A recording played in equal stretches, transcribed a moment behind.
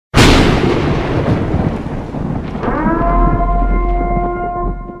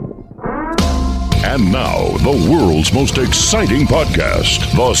And now, the world's most exciting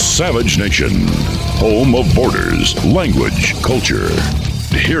podcast, The Savage Nation, home of borders, language, culture.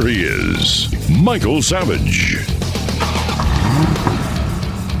 Here he is, Michael Savage.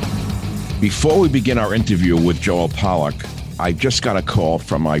 Before we begin our interview with Joel Pollack, I just got a call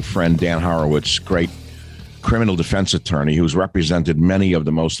from my friend Dan Horowitz, great criminal defense attorney who's represented many of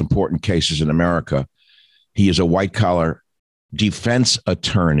the most important cases in America. He is a white-collar defense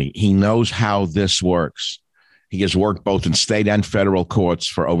attorney. He knows how this works. He has worked both in state and federal courts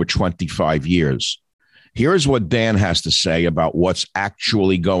for over 25 years. Here's what Dan has to say about what's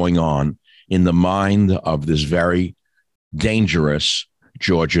actually going on in the mind of this very dangerous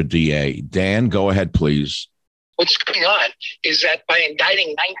Georgia DA. Dan, go ahead, please. What's going on is that by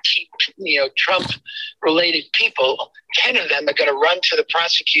indicting 19, Trump-related people, 10 of them are going to run to the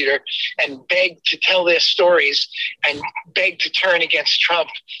prosecutor and beg to tell their stories and beg to turn against Trump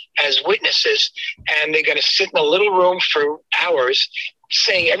as witnesses. And they're going to sit in a little room for hours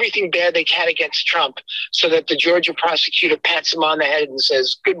saying everything bad they can against Trump so that the Georgia prosecutor pats him on the head and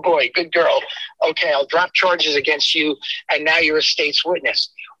says, good boy, good girl. Okay, I'll drop charges against you, and now you're a state's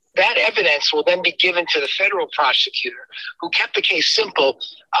witness. That evidence will then be given to the federal prosecutor, who kept the case simple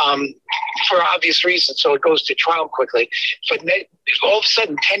for obvious reasons, so it goes to trial quickly. But all of a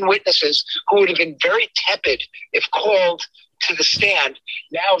sudden, 10 witnesses who would have been very tepid if called to the stand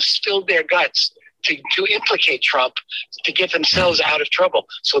now spilled their guts to implicate Trump, to get themselves out of trouble.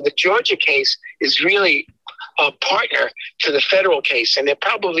 So the Georgia case is really a partner to the federal case, and they're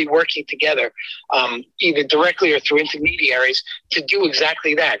probably working together, either directly or through intermediaries, to do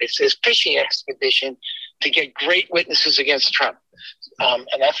exactly that. It's this fishing expedition to get great witnesses against Trump, and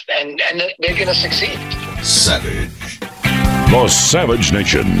they're going to succeed. Savage. The Savage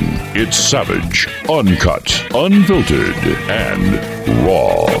Nation. It's savage, uncut, unfiltered, and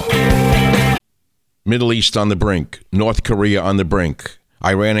raw. Middle East on the brink. North Korea on the brink.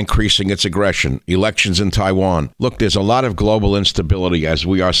 Iran increasing its aggression, elections in Taiwan. Look, there's a lot of global instability as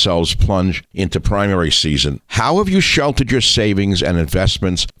we ourselves plunge into primary season. How have you sheltered your savings and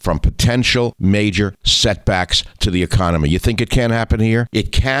investments from potential major setbacks to the economy? You think it can happen here?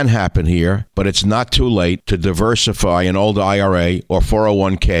 It can happen here, but it's not too late to diversify an old IRA or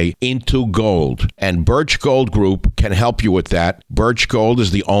 401k into gold. And Birch Gold Group can help you with that. Birch Gold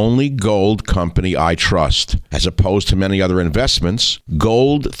is the only gold company I trust. As opposed to many other investments, gold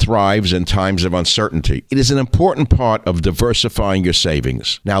thrives in times of uncertainty. It is an important part of diversifying your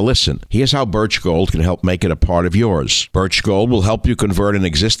savings. Now listen, here's how Birch Gold can help make it a part of yours. Birch Gold will help you convert an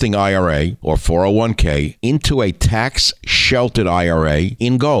existing IRA or 401k into a tax-sheltered IRA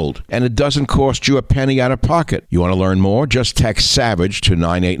in gold. And it doesn't cost you a penny out of pocket. You want to learn more? Just text SAVAGE to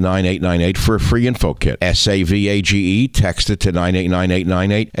 989898 for a free info kit. SAVAGE, text it to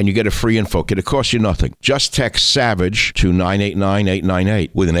 989898 and you get a free info kit. It costs you nothing. Just text SAVAGE to 989898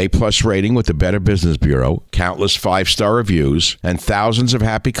 with an A+ rating with the Better Business Bureau, countless 5-star reviews, and thousands of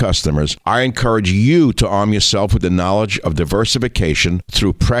happy customers. I encourage you to arm yourself with the knowledge of diversification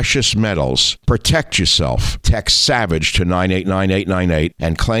through precious metals. Protect yourself. Text SAVAGE to 989898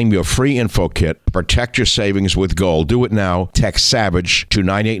 and claim your free info kit. Protect your savings with gold. Do it now. Text SAVAGE to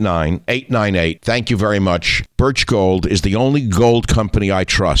 989898. Thank you very much. Birch Gold is the only gold company I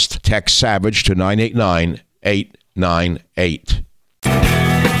trust. Text SAVAGE to 989898.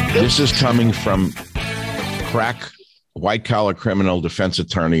 This is coming from crack white-collar criminal defense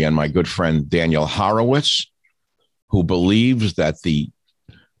attorney and my good friend Daniel Horowitz, who believes that the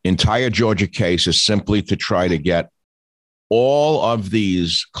entire Georgia case is simply to try to get all of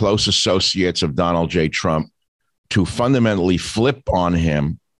these close associates of Donald J. Trump to fundamentally flip on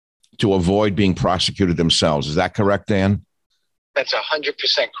him to avoid being prosecuted themselves. Is that correct, Dan? That's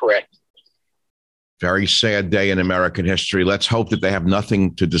 100% correct. Very sad day in American history. Let's hope that they have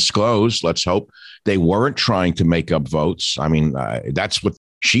nothing to disclose. Let's hope they weren't trying to make up votes. I mean, that's what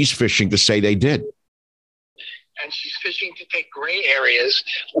she's fishing to say they did. And she's fishing to take gray areas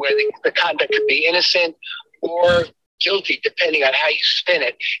where the conduct could be innocent or guilty, depending on how you spin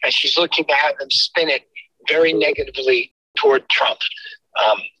it. And she's looking to have them spin it very negatively toward Trump.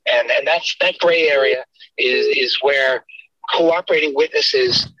 And that gray area is where cooperating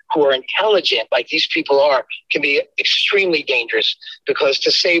witnesses who are intelligent, like these people are, can be extremely dangerous, because to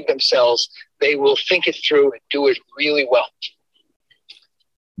save themselves, they will think it through and do it really well.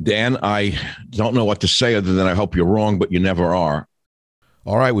 Dan, I don't know what to say other than I hope you're wrong, but you never are.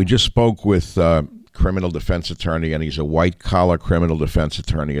 All right, we just spoke with criminal defense attorney, and he's a white-collar criminal defense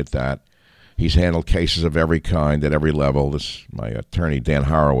attorney at that. He's handled cases of every kind at every level. This is my attorney, Dan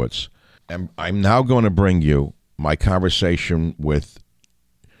Horowitz. And I'm now going to bring you my conversation with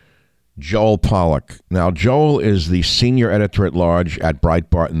Joel Pollack. Now, Joel is the senior editor at large at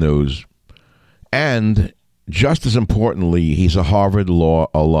Breitbart News. And just as importantly, he's a Harvard Law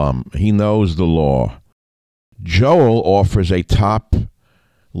alum. He knows the law. Joel offers a top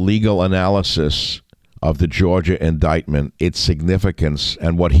legal analysis of the Georgia indictment, its significance,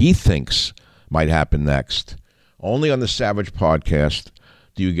 and what he thinks might happen next. Only on the Savage Podcast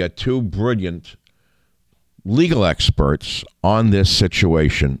do you get two brilliant legal experts on this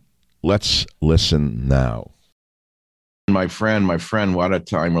situation. Let's listen now. My friend, what a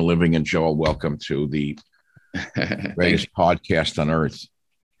time we're living in. Joel, welcome to the greatest podcast on earth.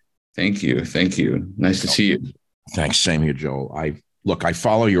 Thank you. Nice to see you. Thanks. Same here, Joel. I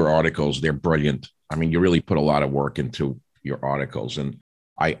follow your articles. They're brilliant. I mean, you really put a lot of work into your articles. And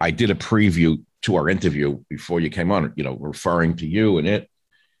I did a preview to our interview before you came on, referring to you and it.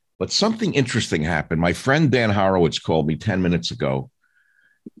 But something interesting happened. My friend Dan Horowitz called me 10 minutes ago.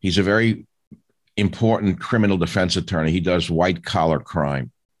 He's a very important criminal defense attorney. He does white collar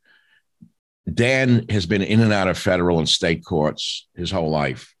crime. Dan has been in and out of federal and state courts his whole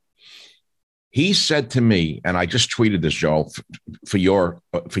life. He said to me, and I just tweeted this, Joel, for your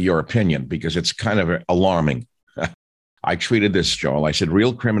opinion, because it's kind of alarming. I tweeted this, Joel. I said,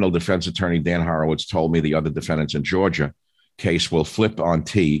 real criminal defense attorney Dan Horowitz told me the other defendants in Georgia case will flip on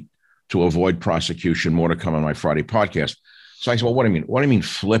T to avoid prosecution. More to come on my Friday podcast. So I said, well, what do you mean? What do you mean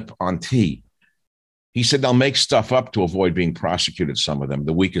flip on T? He said, they'll make stuff up to avoid being prosecuted. Some of them,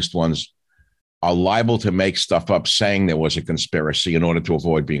 the weakest ones, are liable to make stuff up saying there was a conspiracy in order to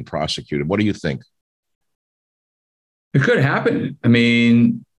avoid being prosecuted. What do you think? It could happen. I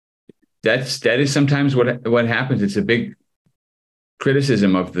mean, that is sometimes what happens. It's a big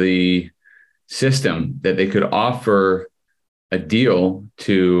criticism of the system that they could offer a deal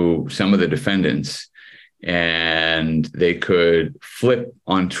to some of the defendants and they could flip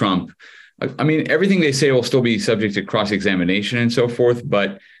on Trump. I mean, everything they say will still be subject to cross-examination and so forth,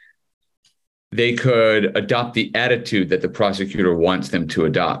 but they could adopt the attitude that the prosecutor wants them to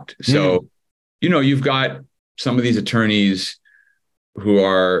adopt. So, you've got some of these attorneys who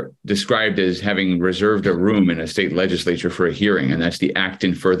are described as having reserved a room in a state legislature for a hearing, and that's the act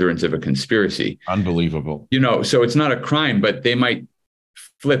in furtherance of a conspiracy. Unbelievable. So it's not a crime, but they might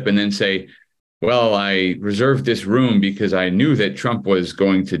flip and then say, well, I reserved this room because I knew that Trump was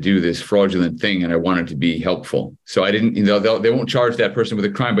going to do this fraudulent thing and I wanted to be helpful. So I didn't, they won't charge that person with a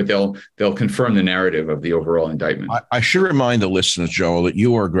crime, but they'll confirm the narrative of the overall indictment. I should remind the listeners, Joel, that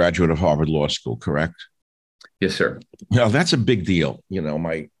you are a graduate of Harvard Law School, correct? Yes, sir. Now, that's a big deal.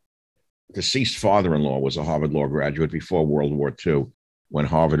 My deceased father-in-law was a Harvard Law graduate before World War II, when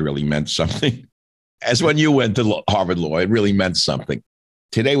Harvard really meant something. As when you went to Harvard Law, it really meant something.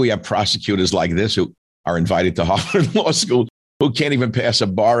 Today, we have prosecutors like this who are invited to Harvard Law School who can't even pass a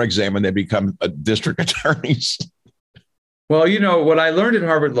bar exam and they become district attorneys. Well, what I learned at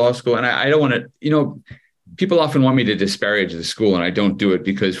Harvard Law School, and I don't want to, people often want me to disparage the school, and I don't do it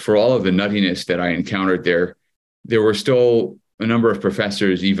because for all of the nuttiness that I encountered there were still a number of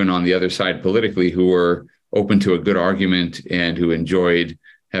professors, even on the other side politically, who were open to a good argument and who enjoyed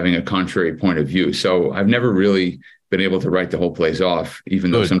having a contrary point of view. So I've never really been able to write the whole place off, even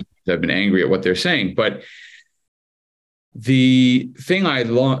though sometimes I've been angry at what they're saying. But the thing I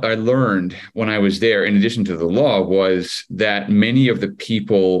learned when I was there, in addition to the law, was that many of the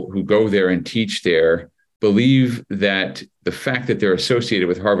people who go there and teach there believe that the fact that they're associated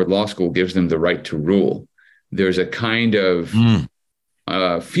with Harvard Law School gives them the right to rule. There's a kind of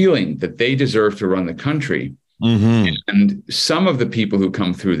feeling that they deserve to run the country. Mm-hmm. And some of the people who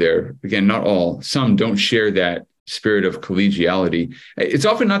come through there, again, not all, some don't share that spirit of collegiality. It's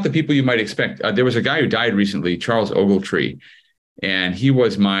often not the people you might expect. There was a guy who died recently, Charles Ogletree, and he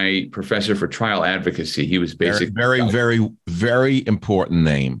was my professor for trial advocacy. He was basically very, very, very important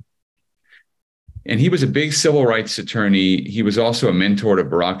name. And he was a big civil rights attorney. He was also a mentor to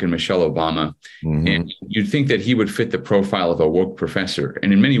Barack and Michelle Obama. Mm-hmm. And you'd think that he would fit the profile of a woke professor.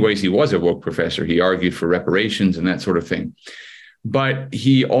 And in many ways, he was a woke professor. He argued for reparations and that sort of thing. But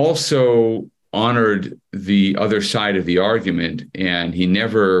he also honored the other side of the argument, and he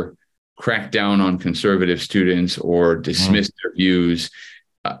never cracked down on conservative students or dismissed their views.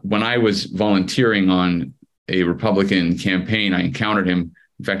 When I was volunteering on a Republican campaign, I encountered him.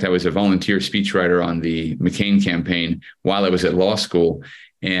 In fact, I was a volunteer speechwriter on the McCain campaign while I was at law school.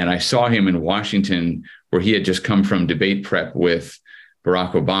 And I saw him in Washington, where he had just come from debate prep with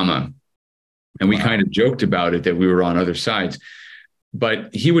Barack Obama. And we kind of joked about it, that we were on other sides.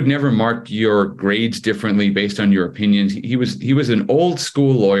 but he would never mark your grades differently based on your opinions. He was an old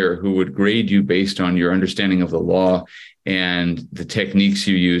school lawyer who would grade you based on your understanding of the law and the techniques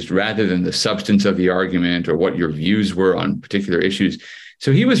you used rather than the substance of the argument or what your views were on particular issues.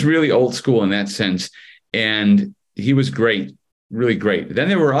 So he was really old school in that sense. And he was great, really great. Then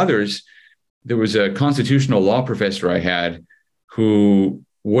there were others. There was a constitutional law professor I had who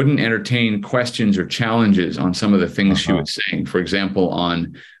wouldn't entertain questions or challenges on some of the things she was saying. For example,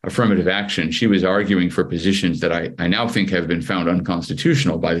 on affirmative action, she was arguing for positions that I now think have been found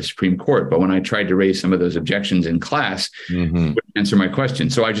unconstitutional by the Supreme Court. But when I tried to raise some of those objections in class, she wouldn't answer my question.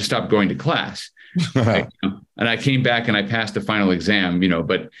 So I just stopped going to class. Right? And I came back and I passed the final exam,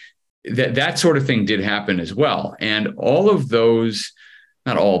 but that sort of thing did happen as well. And all of those,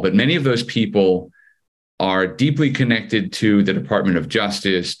 not all, but many of those people are deeply connected to the Department of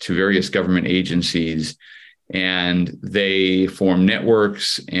Justice, to various government agencies, and they form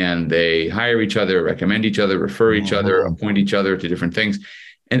networks and they hire each other, recommend each other, refer each other, appoint each other to different things.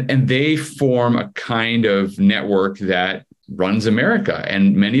 And they form a kind of network that runs America.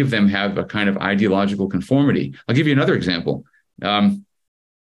 And many of them have a kind of ideological conformity. I'll give you another example.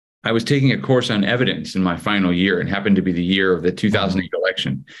 I was taking a course on evidence in my final year, and happened to be the year of the 2008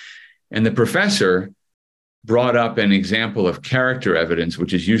 election. And the professor brought up an example of character evidence,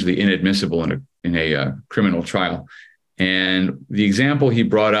 which is usually inadmissible in a criminal trial. And the example he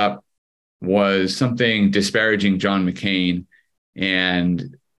brought up was something disparaging John McCain.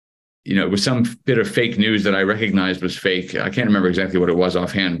 And, it was some bit of fake news that I recognized was fake. I can't remember exactly what it was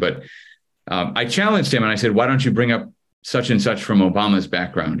offhand, but I challenged him and I said, why don't you bring up such and such from Obama's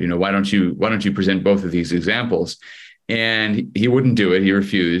background? Why don't you present both of these examples? And he wouldn't do it. He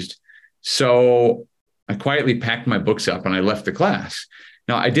refused. So I quietly packed my books up and I left the class.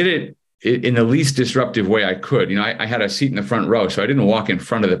 Now, I did it in the least disruptive way I could. I had a seat in the front row, so I didn't walk in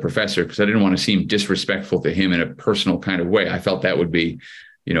front of the professor because I didn't want to seem disrespectful to him in a personal kind of way. I felt that would be,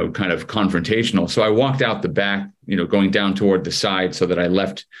 kind of confrontational. So I walked out the back, going down toward the side so that I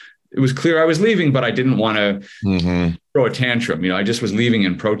left. It was clear I was leaving, but I didn't want to throw a tantrum. I just was leaving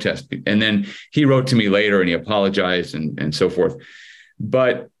in protest. And then he wrote to me later and he apologized and so forth.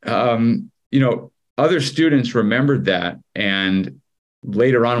 But, other students remembered that. And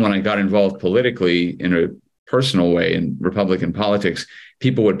later on, when I got involved politically in a personal way in Republican politics,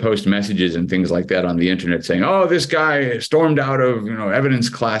 people would post messages and things like that on the internet saying, oh, this guy stormed out of, evidence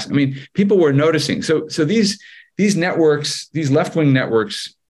class. I mean, people were noticing. So these networks, these left-wing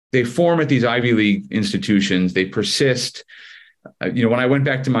networks, they form at these Ivy League institutions. They persist. When I went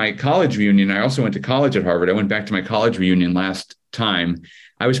back to my college reunion, I also went to college at Harvard. I went back to my college reunion last time.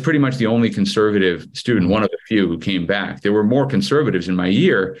 I was pretty much the only conservative student, one of the few who came back. There were more conservatives in my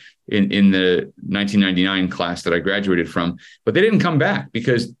year in the 1999 class that I graduated from, but they didn't come back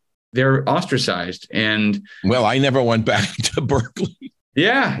because they're ostracized. And well, I never went back to Berkeley.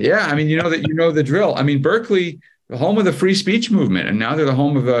 Yeah. I mean, the drill. I mean, Berkeley, the home of the free speech movement, and now they're the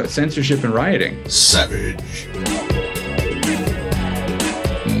home of censorship and rioting. Savage.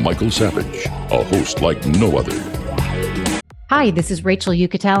 Michael Savage, a host like no other. Hi, this is Rachel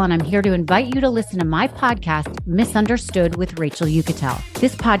Yucatel, and I'm here to invite you to listen to my podcast, Misunderstood with Rachel Yucatel.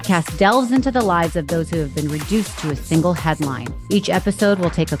 This podcast delves into the lives of those who have been reduced to a single headline. Each episode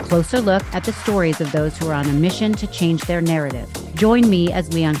will take a closer look at the stories of those who are on a mission to change their narrative. Join me as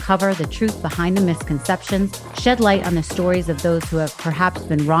we uncover the truth behind the misconceptions, shed light on the stories of those who have perhaps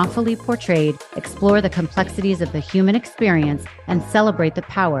been wrongfully portrayed, explore the complexities of the human experience, and celebrate the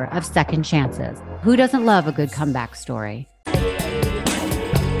power of second chances. Who doesn't love a good comeback story?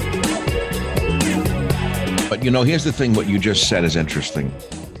 But, here's the thing. What you just said is interesting.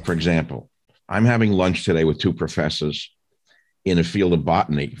 For example, I'm having lunch today with two professors in the field of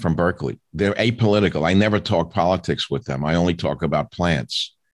botany from Berkeley. They're apolitical. I never talk politics with them. I only talk about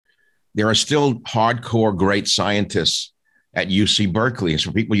plants. There are still hardcore great scientists at UC Berkeley. And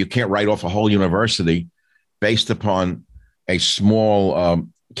for people, you can't write off a whole university based upon a small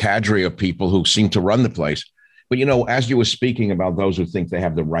cadre of people who seem to run the place. But, as you were speaking about those who think they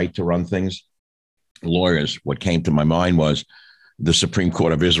have the right to run things, lawyers, what came to my mind was the Supreme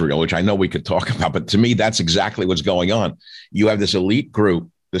Court of Israel, which I know we could talk about, but to me, that's exactly what's going on. You have this elite group,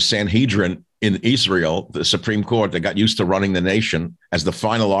 the Sanhedrin in Israel, the Supreme Court, that got used to running the nation as the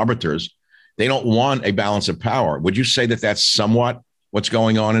final arbiters. They don't want a balance of power. Would you say that that's somewhat what's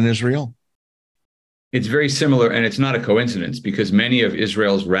going on in Israel? It's very similar, and it's not a coincidence because many of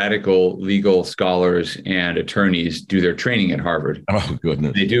Israel's radical legal scholars and attorneys do their training at Harvard. Oh,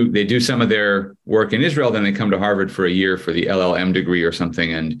 goodness. They do some of their work in Israel, then they come to Harvard for a year for the LLM degree or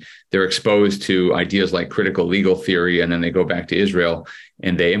something, and they're exposed to ideas like critical legal theory, and then they go back to Israel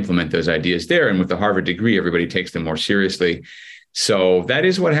and they implement those ideas there. And with the Harvard degree, everybody takes them more seriously. So that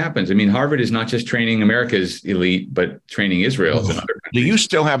is what happens. I mean, Harvard is not just training America's elite, but training Israel's and other countries. Do you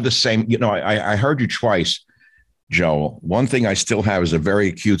still have the same, I heard you twice, Joel. One thing I still have is a very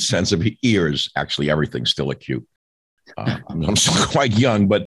acute sense of ears. Actually, everything's still acute. I'm still quite young,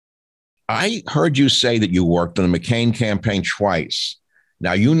 but I heard you say that you worked on the McCain campaign twice.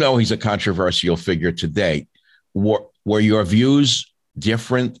 Now, he's a controversial figure today. Were your views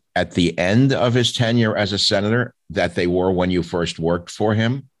different at the end of his tenure as a senator that they were when you first worked for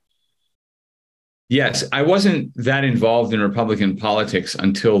him? Yes, I wasn't that involved in Republican politics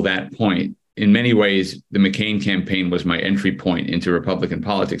until that point. In many ways, the McCain campaign was my entry point into Republican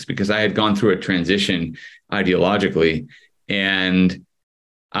politics because I had gone through a transition ideologically, and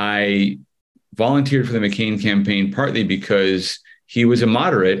I volunteered for the McCain campaign partly because he was a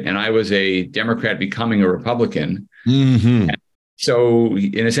moderate and I was a Democrat becoming a Republican. Mm-hmm. So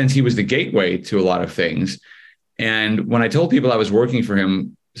in a sense, he was the gateway to a lot of things. And when I told people I was working for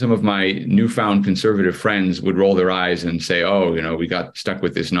him, some of my newfound conservative friends would roll their eyes and say, oh, we got stuck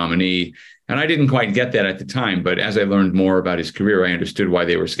with this nominee. And I didn't quite get that at the time. But as I learned more about his career, I understood why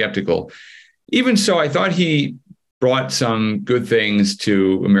they were skeptical. Even so, I thought he brought some good things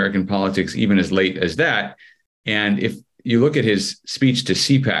to American politics, even as late as that. And if you look at his speech to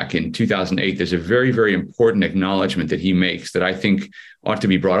CPAC in 2008, there's a very, very important acknowledgement that he makes that I think ought to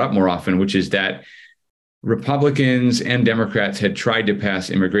be brought up more often, which is that Republicans and Democrats had tried to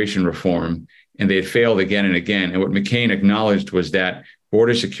pass immigration reform and they had failed again and again. And what McCain acknowledged was that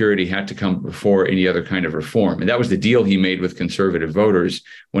border security had to come before any other kind of reform. And that was the deal he made with conservative voters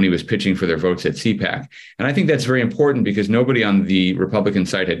when he was pitching for their votes at CPAC. And I think that's very important because nobody on the Republican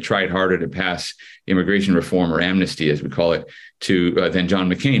side had tried harder to pass immigration reform or amnesty, as we call it, than John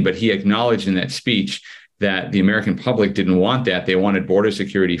McCain. But he acknowledged in that speech that the American public didn't want that. They wanted border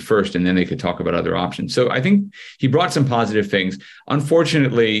security first, and then they could talk about other options. So I think he brought some positive things.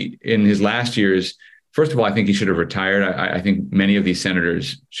 Unfortunately, in his last years, first of all, I think he should have retired. I think many of these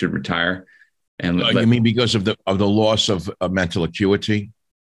senators should retire. And you mean because of the loss of mental acuity?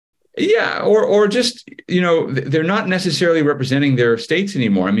 Yeah, or just, they're not necessarily representing their states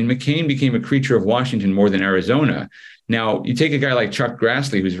anymore. I mean, McCain became a creature of Washington more than Arizona. Now, you take a guy like Chuck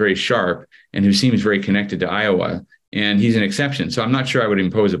Grassley, who's very sharp and who seems very connected to Iowa, and he's an exception. So I'm not sure I would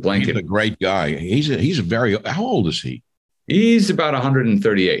impose a blanket. He's a great guy. He's a very, how old is he? He's about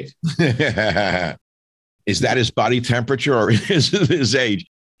 138. Is that his body temperature or is his age?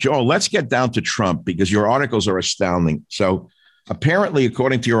 Joel, let's get down to Trump because your articles are astounding. So apparently,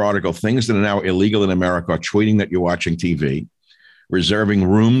 according to your article, things that are now illegal in America are tweeting that you're watching TV, reserving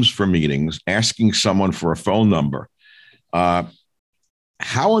rooms for meetings, asking someone for a phone number.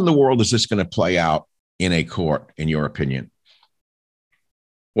 How in the world is this going to play out in a court, in your opinion?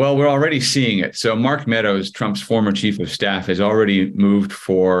 Well, we're already seeing it. So Mark Meadows, Trump's former chief of staff, has already moved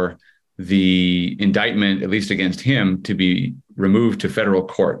for the indictment, at least against him, to be removed to federal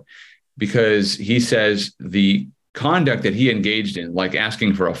court because he says the conduct that he engaged in, like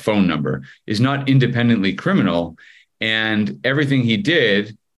asking for a phone number, is not independently criminal. And everything he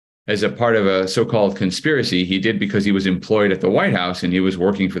did as a part of a so-called conspiracy, he did because he was employed at the White House and he was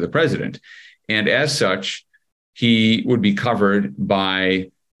working for the president. And as such, he would be covered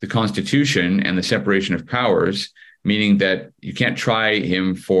by the Constitution and the separation of powers, meaning that you can't try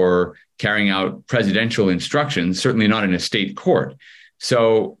him for carrying out presidential instructions, certainly not in a state court.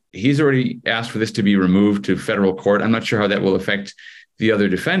 So he's already asked for this to be removed to federal court. I'm not sure how that will affect the other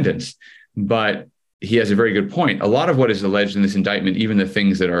defendants, but he has a very good point. A lot of what is alleged in this indictment, even the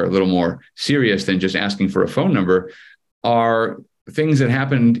things that are a little more serious than just asking for a phone number, are things that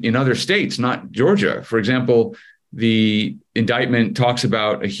happened in other states, not Georgia. For example, the indictment talks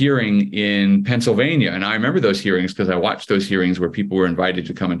about a hearing in Pennsylvania. And I remember those hearings because I watched those hearings where people were invited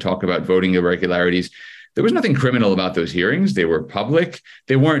to come and talk about voting irregularities. There was nothing criminal about those hearings. They were public.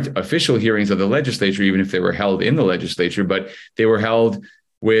 They weren't official hearings of the legislature, even if they were held in the legislature, but they were held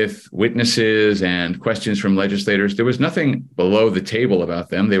with witnesses and questions from legislators. There was nothing below the table about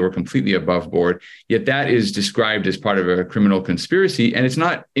them. They were completely above board. Yet that is described as part of a criminal conspiracy. And it's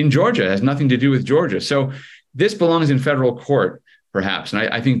not in Georgia. It has nothing to do with Georgia. So this belongs in federal court, perhaps. And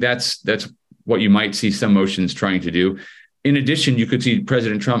I think that's what you might see some motions trying to do. in addition, you could see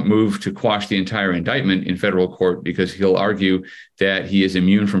President Trump move to quash the entire indictment in federal court because he'll argue that he is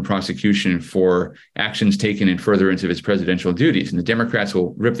immune from prosecution for actions taken in furtherance of his presidential duties. And the Democrats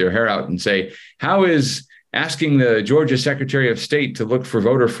will rip their hair out and say, how is asking the Georgia Secretary of State to look for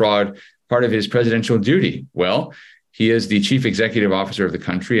voter fraud part of his presidential duty? Well, he is the chief executive officer of the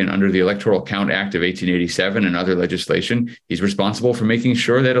country, and under the Electoral Count Act of 1887 and other legislation, he's responsible for making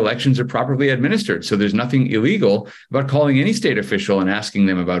sure that elections are properly administered. So there's nothing illegal about calling any state official and asking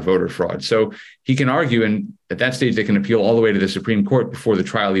them about voter fraud. So he can argue, and at that stage, they can appeal all the way to the Supreme Court before the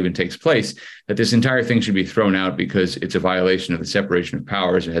trial even takes place, that this entire thing should be thrown out because it's a violation of the separation of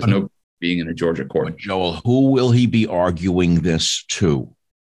powers. It has no being in a Georgia court. But Joel, who will he be arguing this to?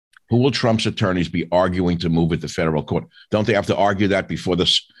 Who will Trump's attorneys be arguing to move it to federal court? Don't they have to argue that before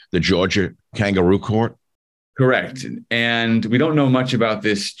the Georgia kangaroo court? Correct. And we don't know much about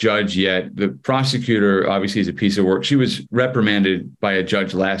this judge yet. The prosecutor obviously is a piece of work. She was reprimanded by a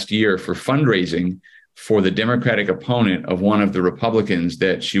judge last year for fundraising for the Democratic opponent of one of the Republicans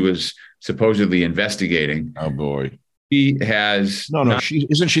that she was supposedly investigating. Oh, boy. She has...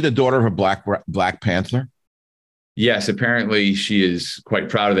 Isn't she the daughter of a Black Panther? Yes, apparently she is quite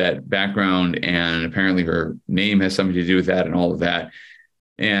proud of that background, and apparently her name has something to do with that and all of that.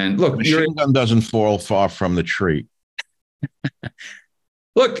 And look, machine gun doesn't fall far from the tree.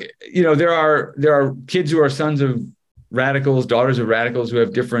 Look, there are kids who are sons of radicals, daughters of radicals who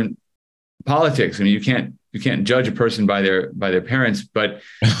have different politics. I mean, you can't judge a person by their parents, but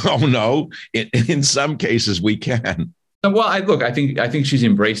oh no, in some cases we can. Well, I think she's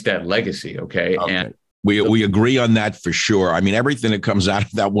embraced that legacy. Okay. And we agree on that for sure. I mean, everything that comes out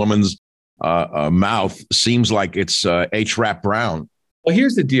of that woman's mouth seems like it's H. Rap Brown. Well,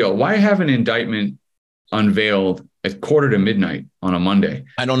 here's the deal. Why have an indictment unveiled at midnight on a Monday?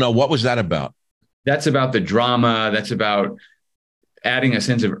 I don't know. What was that about? That's about the drama. That's about adding a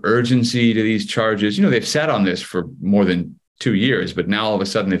sense of urgency to these charges. They've sat on this for more than 2 years, but now all of a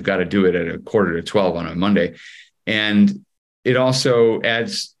sudden they've got to do it at 11:45 on a Monday. And it also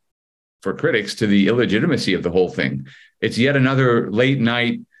adds, for critics, to the illegitimacy of the whole thing. It's yet another late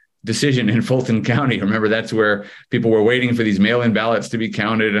night decision in Fulton County. Remember, that's where people were waiting for these mail-in ballots to be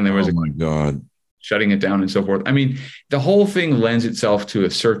counted, and there was shutting it down and so forth. I mean, the whole thing lends itself to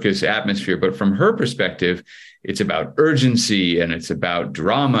a circus atmosphere, but from her perspective, it's about urgency and it's about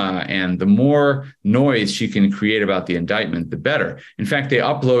drama, and the more noise she can create about the indictment, the better. In fact, they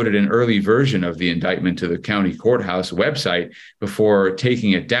uploaded an early version of the indictment to the county courthouse website before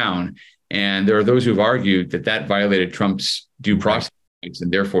taking it down. And there are those who've argued that violated Trump's due process rights,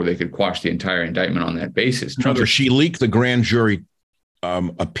 and therefore they could quash the entire indictment on that basis. She leaked the grand jury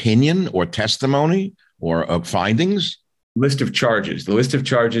opinion or testimony or findings? The list of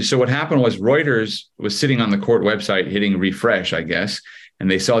charges. So what happened was Reuters was sitting on the court website hitting refresh, I guess, and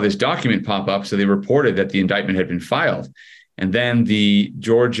they saw this document pop up. So they reported that the indictment had been filed. And then the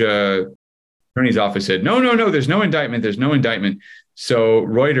Georgia attorney's office said, no, there's no indictment. So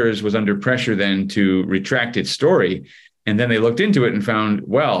Reuters was under pressure then to retract its story. And then they looked into it and found,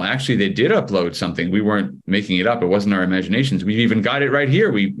 well, actually, they did upload something. We weren't making it up. It wasn't our imaginations. We've even got it right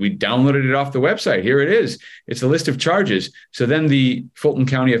here. We downloaded it off the website. Here it is. It's a list of charges. So then the Fulton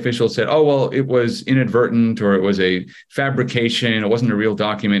County official said, oh, well, it was inadvertent, or it was a fabrication. It wasn't a real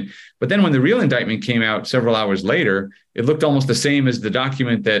document. But then when the real indictment came out several hours later, it looked almost the same as the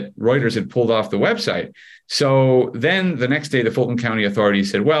document that Reuters had pulled off the website. So then the next day, the Fulton County authorities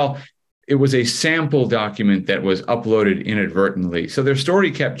said, well, it was a sample document that was uploaded inadvertently. So their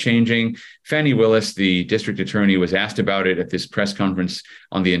story kept changing. Fannie Willis, the district attorney, was asked about it at this press conference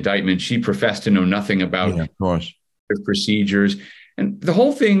on the indictment. She professed to know nothing about their procedures. And the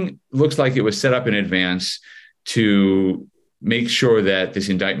whole thing looks like it was set up in advance to make sure that this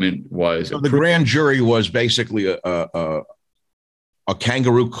indictment was approved. The grand jury was basically a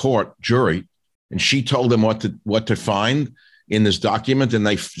kangaroo court jury, and she told them what to find in this document, and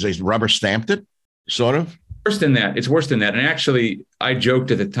they rubber stamped it, sort of? It's worse than that. And actually, I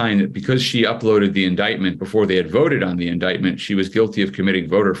joked at the time that because she uploaded the indictment before they had voted on the indictment, she was guilty of committing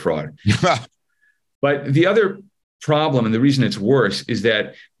voter fraud. But the other problem, and the reason it's worse, is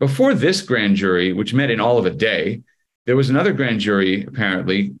that before this grand jury, which met in all of a day, there was another grand jury,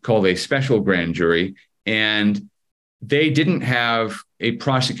 apparently, called a special grand jury, and they didn't have a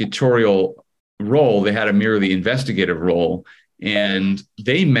prosecutorial role. They had a merely investigative role. And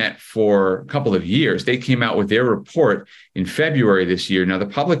they met for a couple of years. They came out with their report in February this year. Now, the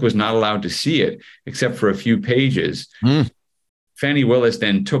public was not allowed to see it except for a few pages. Fannie Willis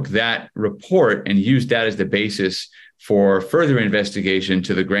then took that report and used that as the basis for further investigation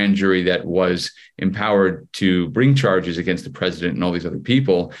to the grand jury that was empowered to bring charges against the president and all these other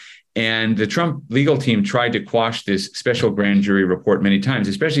people. And the Trump legal team tried to quash this special grand jury report many times,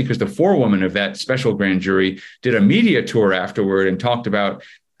 especially because the forewoman of that special grand jury did a media tour afterward and talked about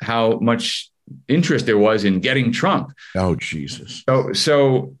how much interest there was in getting Trump. Oh, Jesus.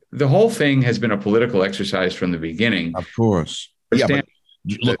 So the whole thing has been a political exercise from the beginning. Of course. Yeah, but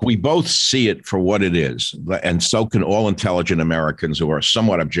look, we both see it for what it is, and so can all intelligent Americans who are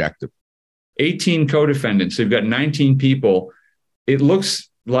somewhat objective. 18 co-defendants. So you've got 19 people. It looks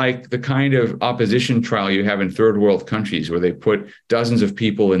like the kind of opposition trial you have in third world countries where they put dozens of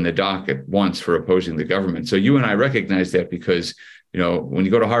people in the dock at once for opposing the government. So you and I recognize that because, when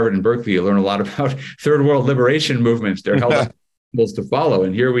you go to Harvard and Berkeley, you learn a lot about third world liberation movements. They're held up to follow.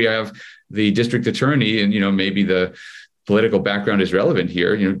 And here we have the district attorney, and, maybe the political background is relevant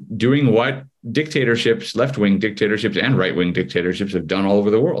here, doing what dictatorships, left-wing dictatorships and right-wing dictatorships have done all over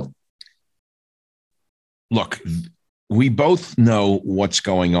the world. Look, we both know what's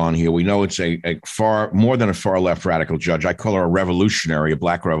going on here. We know it's a far more than a far left radical judge. I call her a revolutionary, a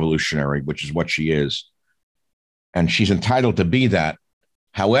black revolutionary, which is what she is. And she's entitled to be that.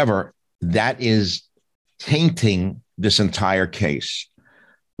 However, that is tainting this entire case.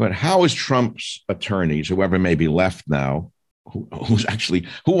 But how is Trump's attorneys, whoever may be left now,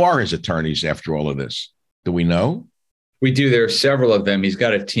 who are his attorneys after all of this? Do we know? We do. There are several of them. He's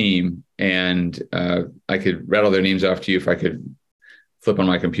got a team, and I could rattle their names off to you if I could flip on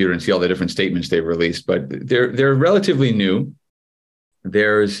my computer and see all the different statements they've released. But they're relatively new.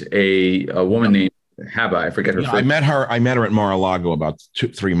 There's a woman named Haba. I forget her. I met her at Mar-a-Lago about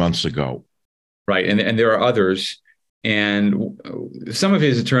 2-3 months ago. Right, and there are others. And some of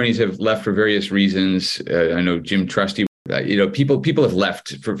his attorneys have left for various reasons. I know Jim Trusty. People have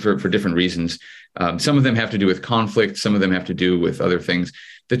left for different reasons. Some of them have to do with conflict. Some of them have to do with other things.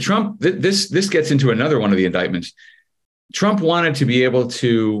 This gets into another one of the indictments. Trump wanted to be able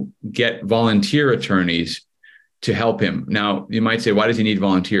to get volunteer attorneys to help him. Now, you might say, why does he need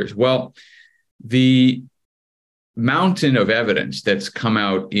volunteers? Well, the mountain of evidence that's come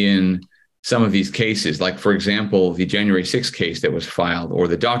out in some of these cases, like, for example, the January 6th case that was filed, or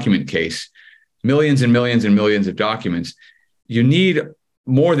the document case, millions and millions and millions of documents. You need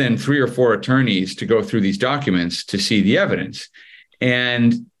more than 3 or 4 attorneys to go through these documents to see the evidence.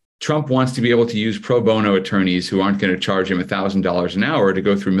 And Trump wants to be able to use pro bono attorneys who aren't going to charge him $1,000 an hour to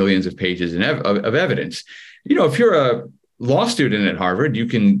go through millions of pages of evidence. If you're a law student at Harvard, you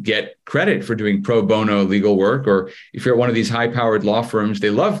can get credit for doing pro bono legal work. Or if you're at one of these high-powered law firms,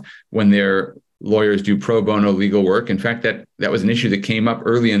 they love when their lawyers do pro bono legal work. In fact, that was an issue that came up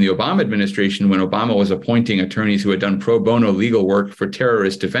early in the Obama administration when Obama was appointing attorneys who had done pro bono legal work for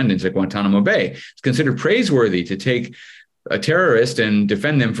terrorist defendants at Guantanamo Bay. It's considered praiseworthy to take a terrorist and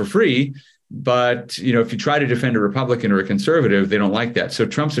defend them for free. But, if you try to defend a Republican or a conservative, they don't like that. So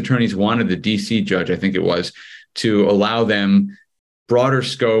Trump's attorneys wanted the DC judge, I think it was, to allow them broader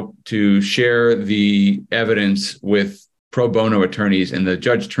scope to share the evidence with pro bono attorneys, and the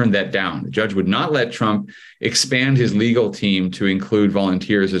judge turned that down. The judge would not let Trump expand his legal team to include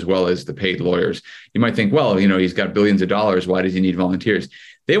volunteers as well as the paid lawyers. You might think, well, he's got billions of dollars. Why does he need volunteers?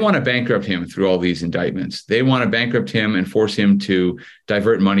 They want to bankrupt him through all these indictments. They want to bankrupt him and force him to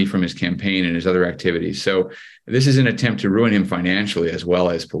divert money from his campaign and his other activities. So this is an attempt to ruin him financially as well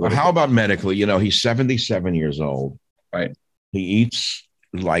as politically. How about medically? He's 77 years old. Right. He eats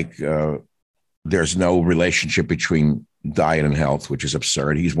like there's no relationship between diet and health, which is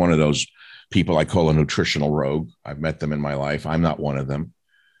absurd. He's one of those people I call a nutritional rogue. I've met them in my life. I'm not one of them.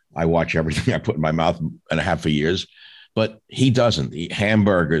 I watch everything I put in my mouth and a half for years. But he doesn't eat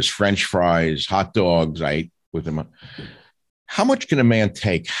hamburgers, French fries, hot dogs. I eat with him. How much can a man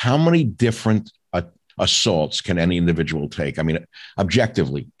take? How many different assaults can any individual take? I mean,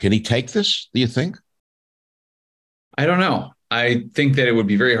 objectively, can he take this, do you think? I don't know. I think that it would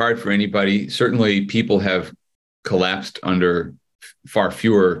be very hard for anybody. Certainly people have collapsed under far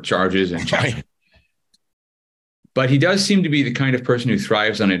fewer charges and right. But he does seem to be the kind of person who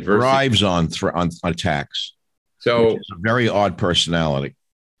thrives on adversity. Thrives on attacks. So it's a very odd personality.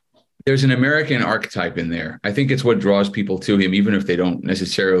 There's an American archetype in there. I think it's what draws people to him, even if they don't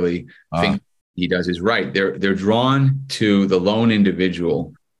necessarily think he does is right. They're drawn to the lone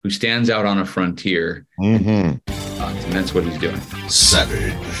individual who stands out on a frontier. And that's what he's doing.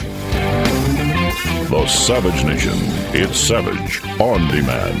 Savage. The Savage Nation. It's Savage on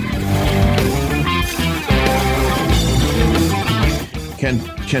demand.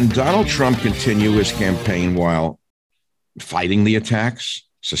 Can Donald Trump continue his campaign while fighting the attacks,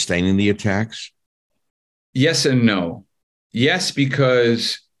 sustaining the attacks? Yes and no. Yes,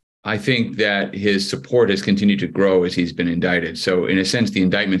 because I think that his support has continued to grow as he's been indicted. So in a sense, the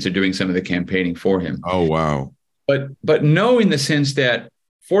indictments are doing some of the campaigning for him. Oh, wow. But no, in the sense that,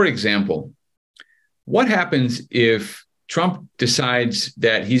 for example, what happens if Trump decides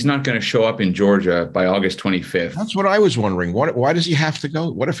that he's not going to show up in Georgia by August 25th? That's what I was wondering. Why does he have to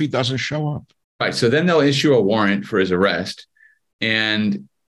go? What if he doesn't show up? Right. So then they'll issue a warrant for his arrest, and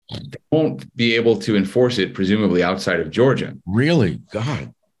they won't be able to enforce it, presumably outside of Georgia. Really?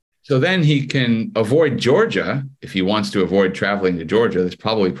 God. So then he can avoid Georgia if he wants to avoid traveling to Georgia. That's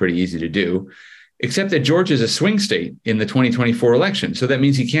probably pretty easy to do, except that Georgia is a swing state in the 2024 election. So that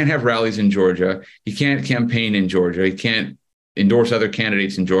means he can't have rallies in Georgia. He can't campaign in Georgia. He can't endorse other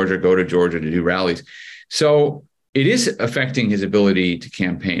candidates in Georgia, go to Georgia to do rallies. So it is affecting his ability to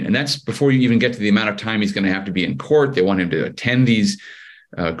campaign. And that's before you even get to the amount of time he's going to have to be in court. They want him to attend these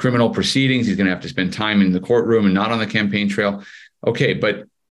criminal proceedings. He's going to have to spend time in the courtroom and not on the campaign trail. Okay, but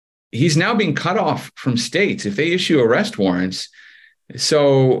he's now being cut off from states if they issue arrest warrants.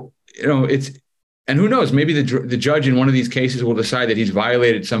 So, and who knows, maybe the judge in one of these cases will decide that he's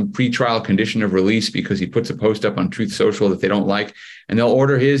violated some pretrial condition of release because he puts a post up on Truth Social that they don't like, and they'll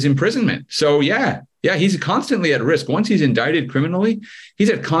order his imprisonment. So yeah, he's constantly at risk. Once he's indicted criminally, he's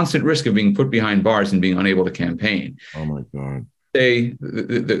at constant risk of being put behind bars and being unable to campaign. Oh my God.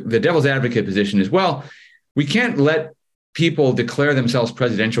 The devil's advocate position is, well, we can't let people declare themselves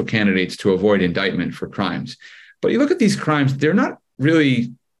presidential candidates to avoid indictment for crimes. But you look at these crimes, they're not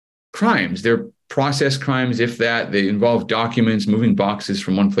really crimes. They're process crimes, if that. They involve documents, moving boxes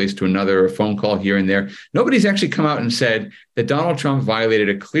from one place to another, a phone call here and there. Nobody's actually come out and said that Donald Trump violated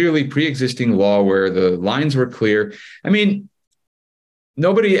a clearly pre-existing law where the lines were clear. I mean,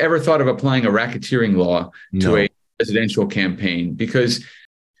 nobody ever thought of applying a racketeering law to a presidential campaign because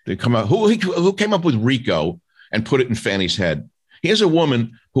they come out. Who came up with RICO and put it in Fannie's head? Here's a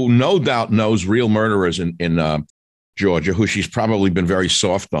woman who no doubt knows real murderers in Georgia, who she's probably been very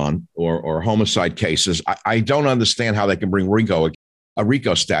soft on, or homicide cases. I don't understand how they can bring a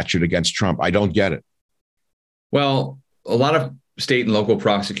RICO statute against Trump. I don't get it. Well, a lot of state and local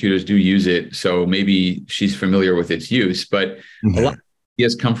prosecutors do use it, so maybe she's familiar with its use, but a lot of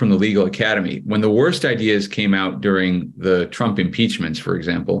ideas come from the legal academy. When the worst ideas came out during the Trump impeachments, for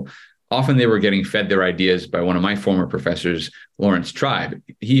example, often they were getting fed their ideas by one of my former professors, Lawrence Tribe.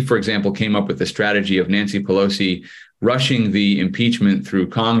 He, for example, came up with the strategy of Nancy Pelosi rushing the impeachment through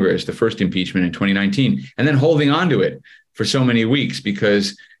Congress, the first impeachment in 2019, and then holding on to it for so many weeks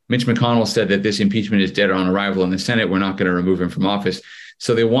because Mitch McConnell said that this impeachment is dead on arrival in the Senate. We're not going to remove him from office.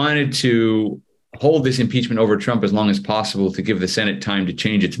 So they wanted to hold this impeachment over Trump as long as possible to give the Senate time to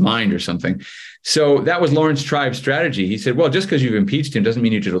change its mind or something. So that was Lawrence Tribe's strategy. He said, well, just because you've impeached him doesn't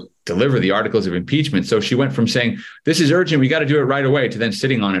mean you should deliver the articles of impeachment. So she went from saying, this is urgent, we got to do it right away, to then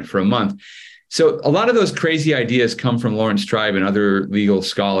sitting on it for a month. So a lot of those crazy ideas come from Lawrence Tribe and other legal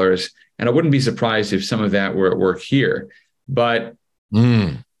scholars. And I wouldn't be surprised if some of that were at work here. But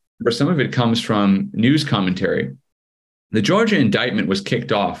for some of it comes from news commentary. The Georgia indictment was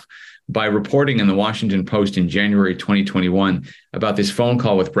kicked off by reporting in the Washington Post in January 2021 about this phone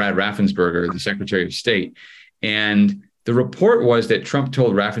call with Brad Raffensperger, the Secretary of State. And the report was that Trump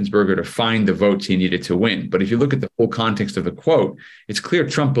told Raffensperger to find the votes he needed to win. But if you look at the full context of the quote, it's clear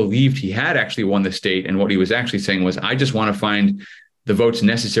Trump believed he had actually won the state. And what he was actually saying was, I just want to find the votes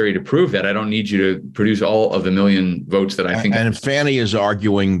necessary to prove that. I don't need you to produce all of the million votes that I think. And Fannie is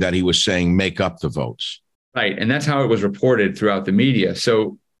arguing that he was saying, make up the votes. Right. And that's how it was reported throughout the media.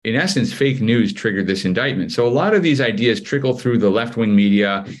 So in essence, fake news triggered this indictment. So a lot of these ideas trickle through the left-wing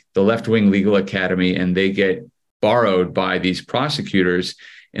media, the left-wing legal academy, and they get borrowed by these prosecutors,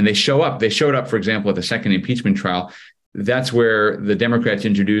 and they show up. They showed up, for example, at the second impeachment trial. That's where the Democrats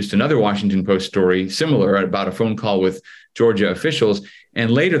introduced another Washington Post story, similar, about a phone call with Georgia officials. And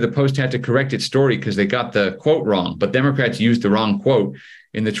later, the Post had to correct its story because they got the quote wrong, but Democrats used the wrong quote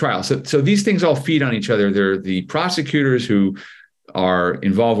in the trial. So these things all feed on each other. They're the prosecutors who are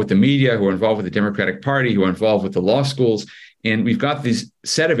involved with the media, who are involved with the Democratic Party, who are involved with the law schools. And we've got this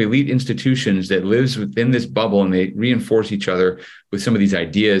set of elite institutions that lives within this bubble, and they reinforce each other with some of these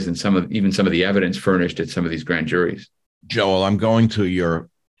ideas and some of the evidence furnished at some of these grand juries. Joel, I'm going to your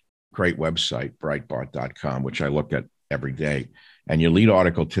great website, Breitbart.com, which I look at every day. And your lead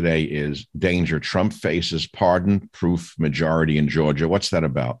article today is Danger, Trump faces pardon-proof majority in Georgia. What's that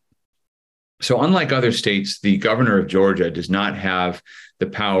about? So unlike other states, the governor of Georgia does not have the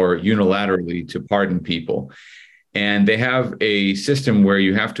power unilaterally to pardon people. And they have a system where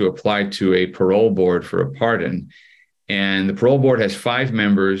you have to apply to a parole board for a pardon. And the parole board has 5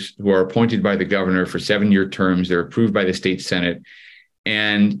 members who are appointed by the governor for 7-year terms. They're approved by the state Senate.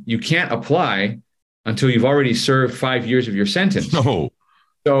 And you can't apply until you've already served 5 years of your sentence. No.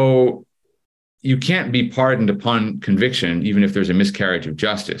 So you can't be pardoned upon conviction, even if there's a miscarriage of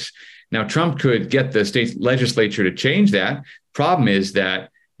justice. Now, Trump could get the state legislature to change that. Problem is that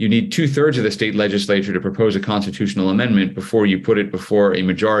you need 2/3 of the state legislature to propose a constitutional amendment before you put it before a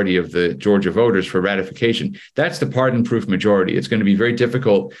majority of the Georgia voters for ratification. That's the pardon-proof majority. It's going to be very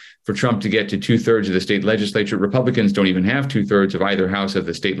difficult for Trump to get to 2/3 of the state legislature. Republicans don't even have 2/3 of either house of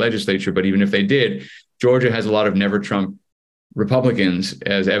the state legislature. But even if they did, Georgia has a lot of never Trump Republicans,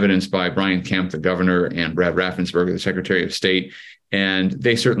 as evidenced by Brian Kemp, the governor, and Brad Raffensperger, the secretary of state. And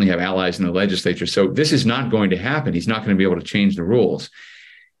they certainly have allies in the legislature. So this is not going to happen. He's not going to be able to change the rules.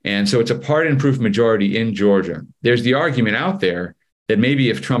 And so it's a pardon-proof majority in Georgia. There's the argument out there that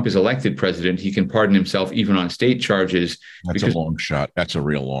maybe if Trump is elected president, he can pardon himself even on state charges. That's a long shot. That's a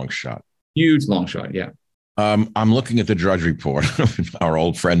real long shot. Huge long shot, yeah. I'm looking at the Drudge Report of our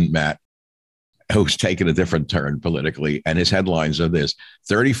old friend Matt, who's taken a different turn politically. And his headlines are this: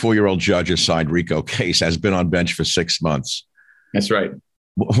 34-year-old judge assigned RICO case has been on bench for 6 months. That's right.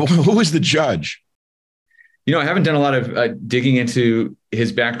 Who is the judge? You know, I haven't done a lot of digging into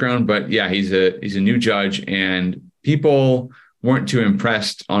his background, but yeah, he's a new judge, and people weren't too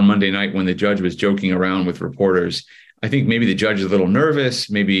impressed on Monday night when the judge was joking around with reporters. I think maybe the judge is a little nervous,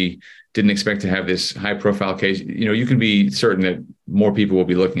 maybe didn't expect to have this high-profile case. You know, you can be certain that more people will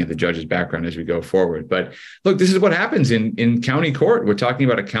be looking at the judge's background as we go forward. But look, this is what happens in county court. We're talking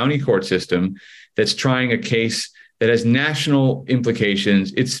about a county court system that's trying a case that has national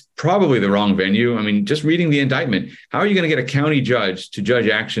implications. It's probably the wrong venue. I mean, just reading the indictment, how are you going to get a county judge to judge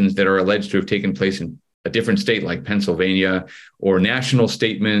actions that are alleged to have taken place in a different state like Pennsylvania, or national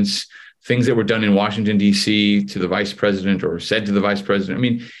statements, things that were done in Washington, D.C. to the vice president or said to the vice president? I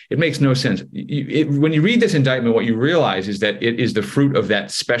mean, it makes no sense. When you read this indictment, what you realize is that it is the fruit of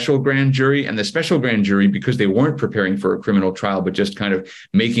that special grand jury. And the special grand jury, because they weren't preparing for a criminal trial, but just kind of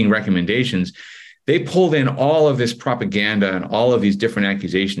making recommendations, they pulled in all of this propaganda and all of these different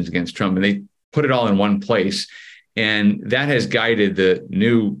accusations against Trump, and they put it all in one place. And that has guided the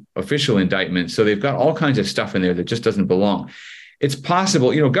new official indictment. So they've got all kinds of stuff in there that just doesn't belong. It's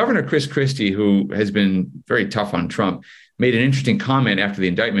possible, you know, Governor Chris Christie, who has been very tough on Trump, made an interesting comment after the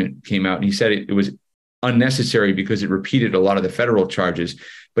indictment came out. And he said it was unnecessary because it repeated a lot of the federal charges.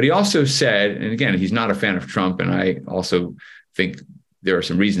 But he also said, and again, he's not a fan of Trump, and I also think there are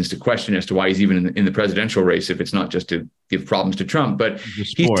some reasons to question as to why he's even in the presidential race, if it's not just to give problems to Trump. But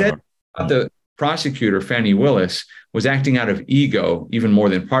he said the prosecutor, Fani Willis, was acting out of ego, even more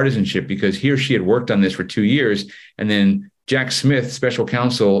than partisanship, because he or she had worked on this for 2 years. And then Jack Smith, special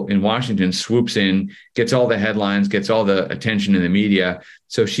counsel in Washington, swoops in, gets all the headlines, gets all the attention in the media.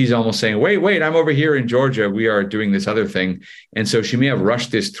 So she's almost saying, wait, I'm over here in Georgia. We are doing this other thing. And so she may have rushed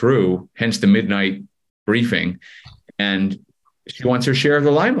this through, hence the midnight briefing. And she wants her share of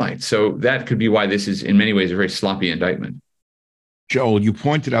the limelight. So that could be why this is in many ways a very sloppy indictment. Joel, you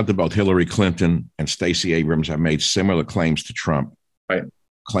pointed out that both Hillary Clinton and Stacey Abrams have made similar claims to Trump, right,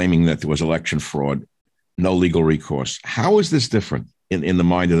 claiming that there was election fraud, no legal recourse. How is this different in the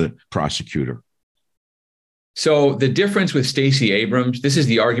mind of the prosecutor? So the difference with Stacey Abrams, this is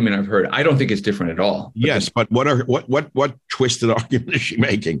the argument I've heard. I don't think it's different at all. Yes, but what twisted argument is she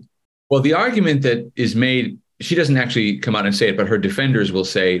making? Well, the argument that is made, she doesn't actually come out and say it, but her defenders will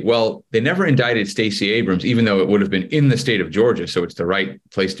say, well, they never indicted Stacey Abrams, even though it would have been in the state of Georgia, so it's the right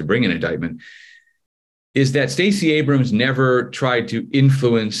place to bring an indictment, is that Stacey Abrams never tried to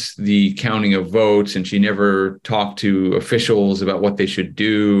influence the counting of votes, and she never talked to officials about what they should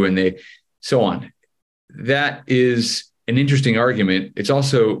do, and so on. That is an interesting argument. It's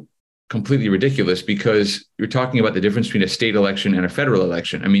also completely ridiculous because you're talking about the difference between a state election and a federal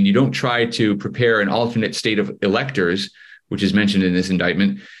election. I mean, you don't try to prepare an alternate state of electors, which is mentioned in this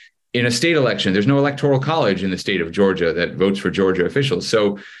indictment, in a state election. There's no electoral college in the state of Georgia that votes for Georgia officials.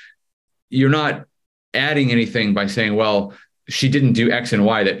 So you're not adding anything by saying, well, she didn't do X and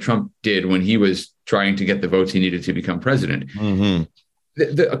Y that Trump did when he was trying to get the votes he needed to become president. Mm-hmm.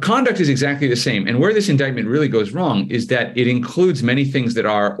 The conduct is exactly the same. And where this indictment really goes wrong is that it includes many things that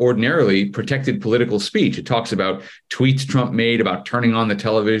are ordinarily protected political speech. It talks about tweets Trump made, about turning on the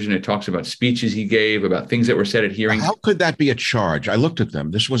television. It talks about speeches he gave, about things that were said at hearings. How could that be a charge? I looked at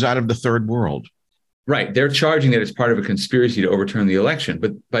them. This was out of the third world. Right. They're charging that it's part of a conspiracy to overturn the election.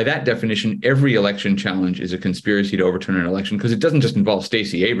 But by that definition, every election challenge is a conspiracy to overturn an election because it doesn't just involve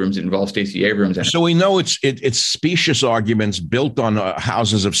Stacey Abrams. It involves Stacey Abrams. So we know it's specious arguments built on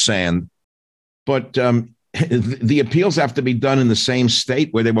houses of sand. But the appeals have to be done in the same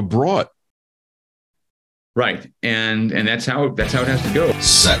state where they were brought. Right. And that's how it has to go.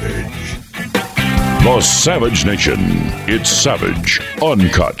 Savage. The Savage Nation. It's savage,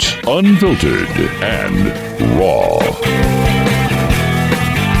 uncut, unfiltered, and raw.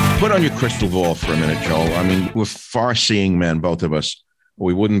 Put on your crystal ball for a minute, Joel. I mean, we're far-seeing men, both of us.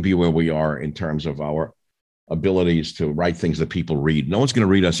 We wouldn't be where we are in terms of our abilities to write things that people read. No one's going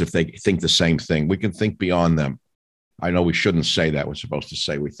to read us if they think the same thing. We can think beyond them. I know we shouldn't say that. We're supposed to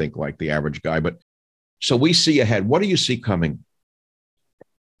say we think like the average guy. But so we see ahead. What do you see coming?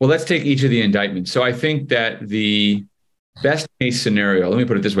 Well, let's take each of the indictments. So I think that the best case scenario, let me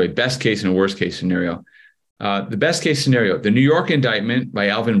put it this way, best case and worst case scenario. The best case scenario, the New York indictment by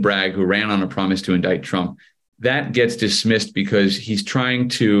Alvin Bragg, who ran on a promise to indict Trump, that gets dismissed because he's trying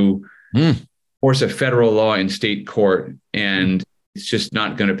to force a federal law in state court, and it's just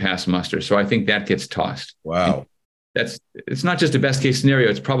not going to pass muster. So I think that gets tossed. Wow. It's not just a best case scenario.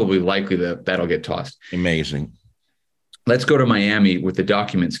 It's probably likely that that'll get tossed. Amazing. Let's go to Miami with the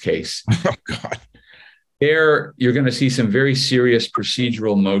documents case. Oh, God. There, you're going to see some very serious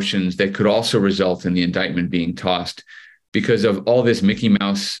procedural motions that could also result in the indictment being tossed because of all this Mickey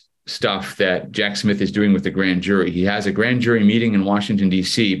Mouse stuff that Jack Smith is doing with the grand jury. He has a grand jury meeting in Washington,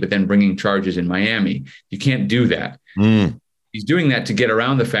 D.C., but then bringing charges in Miami. You can't do that. He's doing that to get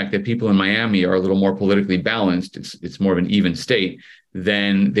around the fact that people in Miami are a little more politically balanced. It's more of an even state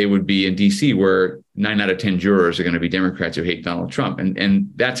than they would be in D.C., where 9 out of 10 jurors are going to be Democrats who hate Donald Trump. And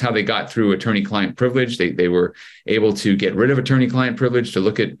that's how they got through attorney-client privilege. They were able to get rid of attorney-client privilege to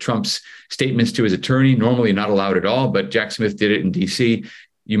look at Trump's statements to his attorney, normally not allowed at all, but Jack Smith did it in D.C.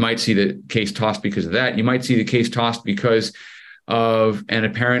 You might see the case tossed because of that. You might see the case tossed because of an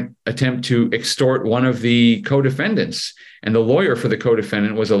apparent attempt to extort one of the co-defendants. And the lawyer for the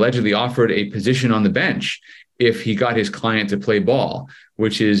co-defendant was allegedly offered a position on the bench if he got his client to play ball,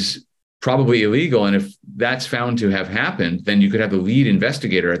 which is probably illegal. And if that's found to have happened, then you could have the lead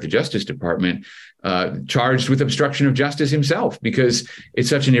investigator at the Justice Department charged with obstruction of justice himself, because it's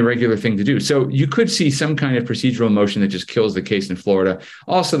such an irregular thing to do. So you could see some kind of procedural motion that just kills the case in Florida.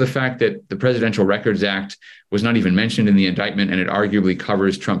 Also, the fact that the Presidential Records Act was not even mentioned in the indictment, and it arguably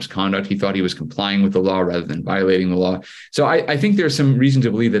covers Trump's conduct. He thought he was complying with the law rather than violating the law. So I think there's some reason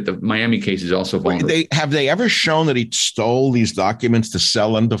to believe that the Miami case is also vulnerable. Have they ever shown that he stole these documents to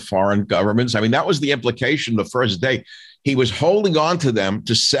sell them to foreign governments? I mean, that was the implication the first day. He was holding on to them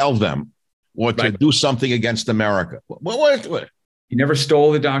to sell them or to do something against America. What? He never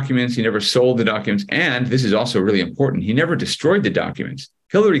stole the documents. He never sold the documents. And this is also really important. He never destroyed the documents.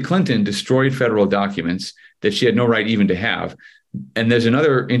 Hillary Clinton destroyed federal documents that she had no right even to have. And there's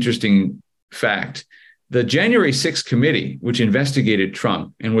another interesting fact. The January 6th committee, which investigated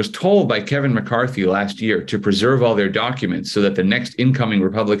Trump and was told by Kevin McCarthy last year to preserve all their documents so that the next incoming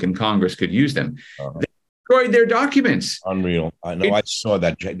Republican Congress could use them, they destroyed their documents. Unreal. I know. I saw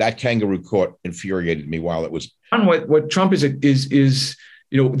that. That kangaroo court infuriated me while it was. What Trump is,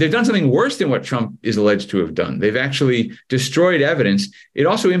 they've done something worse than what Trump is alleged to have done. They've actually destroyed evidence. It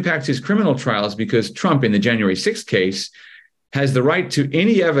also impacts his criminal trials because Trump, in the January 6th case, has the right to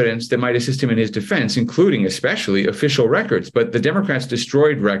any evidence that might assist him in his defense, including especially official records. But the Democrats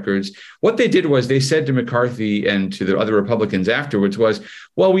destroyed records. What they did was they said to McCarthy and to the other Republicans afterwards was,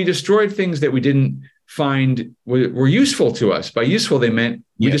 well, we destroyed things that we didn't find were useful to us. By useful, they meant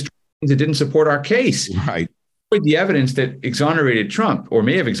we destroyed things that didn't support our case. Right. The evidence that exonerated Trump or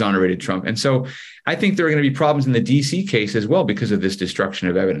may have exonerated Trump. And so I think there are going to be problems in the DC case as well because of this destruction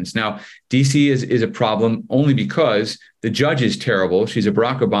of evidence. Now, DC is a problem only because the judge is terrible. She's a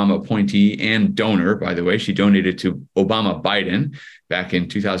Barack Obama appointee and donor, by the way. She donated to Obama Biden back in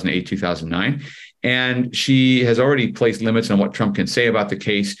 2008, 2009. And she has already placed limits on what Trump can say about the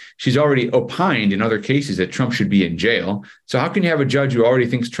case. She's already opined in other cases that Trump should be in jail. So how can you have a judge who already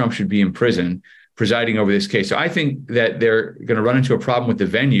thinks Trump should be in prison presiding over this case? So I think that they're going to run into a problem with the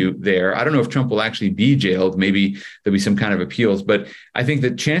venue there. I don't know if Trump will actually be jailed. Maybe there'll be some kind of appeals, but I think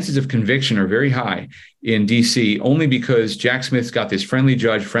the chances of conviction are very high in DC only because Jack Smith's got this friendly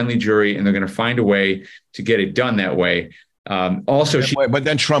judge, friendly jury, and they're going to find a way to get it done that way. But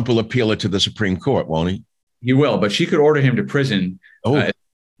then Trump will appeal it to the Supreme Court, won't he? He will, but she could order him to prison.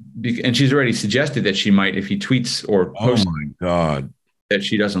 And she's already suggested that she might if he tweets or posts that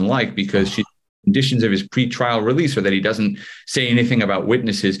she doesn't like because conditions of his pretrial release or that he doesn't say anything about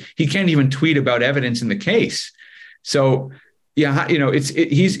witnesses. He can't even tweet about evidence in the case. So,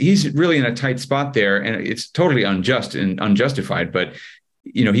 he's really in a tight spot there, and it's totally unjust and unjustified. But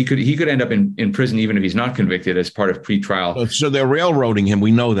he could end up in prison even if he's not convicted as part of pretrial. So they're railroading him.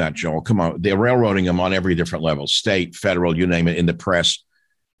 We know that, Joel. Come on. They're railroading him on every different level, state, federal, you name it, in the press.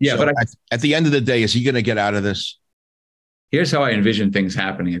 Yeah, so but at the end of the day, is he going to get out of this? Here's how I envision things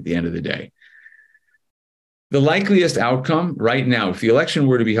happening at the end of the day. The likeliest outcome right now, if the election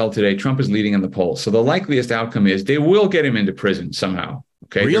were to be held today, Trump is leading in the polls. So the likeliest outcome is they will get him into prison somehow.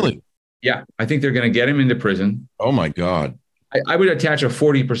 Okay. Really? Yeah. I think they're going to get him into prison. Oh my God. I would attach a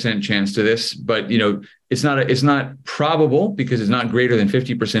 40% chance to this, but it's not probable because it's not greater than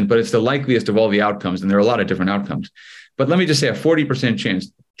 50%, but it's the likeliest of all the outcomes. And there are a lot of different outcomes. But let me just say a 40%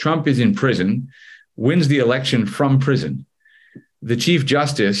 chance. Trump is in prison, wins the election from prison. The Chief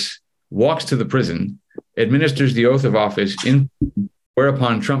Justice walks to the prison, administers the oath of office,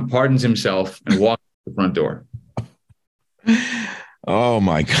 whereupon Trump pardons himself and walks to the front door. Oh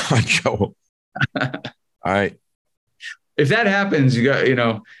my God, Joel. If that happens,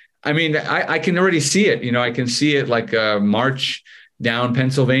 I can already see it. I can see it like a march down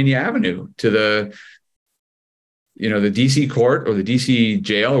Pennsylvania Avenue to the DC court or the DC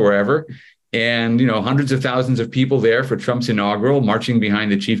jail or wherever. And, hundreds of thousands of people there for Trump's inaugural, marching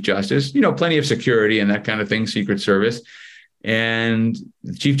behind the Chief Justice, plenty of security and that kind of thing, Secret Service. And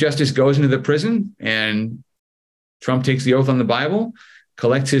the Chief Justice goes into the prison and Trump takes the oath on the Bible,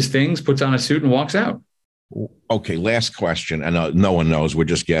 collects his things, puts on a suit and walks out. Okay, last question. And no one knows. We're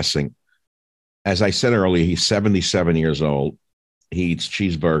just guessing. As I said earlier, he's 77 years old. He eats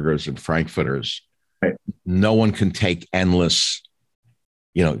cheeseburgers and Frankfurters. Right. No one can take endless,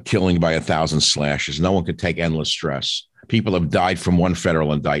 killing by 1,000 slashes. No one can take endless stress. People have died from one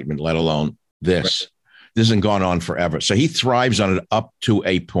federal indictment, let alone this. Right. This hasn't gone on forever. So he thrives on it up to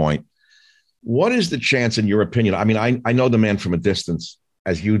a point. What is the chance, in your opinion? I mean, I know the man from a distance,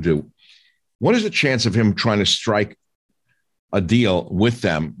 as you do. What is the chance of him trying to strike a deal with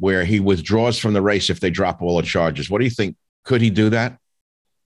them where he withdraws from the race if they drop all the charges? What do you think? Could he do that?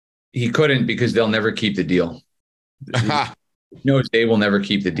 He couldn't because they'll never keep the deal. No, they will never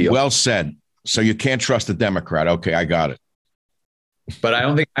keep the deal. Well said. So you can't trust a Democrat. Okay, I got it. But I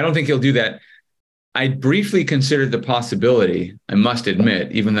don't think he'll do that. I briefly considered the possibility, I must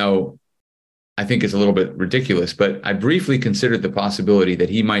admit, even though I think it's a little bit ridiculous, but I briefly considered the possibility that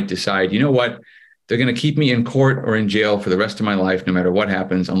he might decide, you know what, they're going to keep me in court or in jail for the rest of my life, no matter what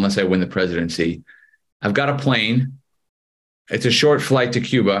happens, unless I win the presidency. I've got a plane. It's a short flight to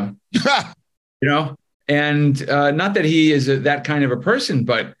Cuba, and not that he is that kind of a person,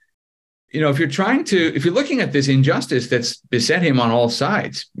 but, if you're looking at this injustice that's beset him on all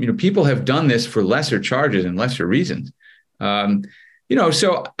sides, people have done this for lesser charges and lesser reasons.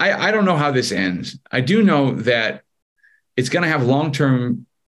 So I don't know how this ends. I do know that it's going to have long-term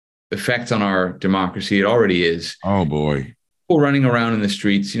effects on our democracy. It already is. Oh, boy. People running around in the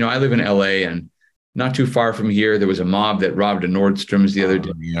streets. I live in LA, and not too far from here, there was a mob that robbed a Nordstrom's the other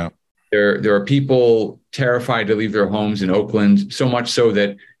day. Yeah. There are people terrified to leave their homes in Oakland, so much so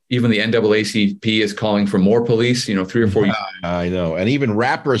that even the NAACP is calling for more police, 3 or 4 years. I know. And even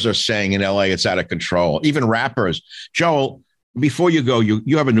rappers are saying in LA it's out of control. Even rappers. Joel, before you go,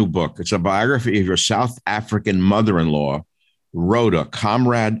 you have a new book. It's a biography of your South African mother-in-law, Rhoda,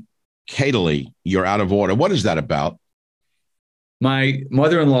 Comrade Cately, You're Out of Order. What is that about? My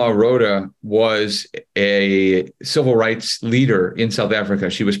mother-in-law, Rhoda, was a civil rights leader in South Africa.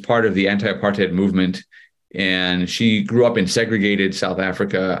 She was part of the anti-apartheid movement, and she grew up in segregated South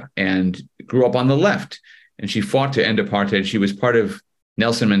Africa and grew up on the left. And she fought to end apartheid. She was part of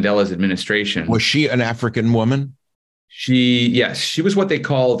Nelson Mandela's administration. Was she an African woman? Yes, she was what they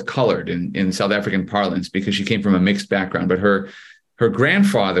called colored in South African parlance because she came from a mixed background. But her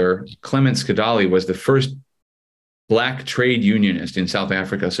grandfather, Clement Skadali, was the first Black trade unionist in South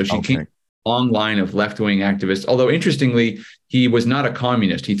Africa. So she came from a long line of left-wing activists. Although, interestingly, he was not a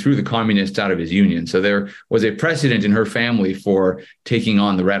communist. He threw the communists out of his union. So there was a precedent in her family for taking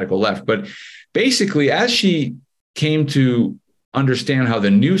on the radical left. But basically, as she came to understand how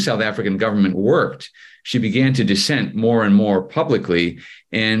the new South African government worked, she began to dissent more and more publicly,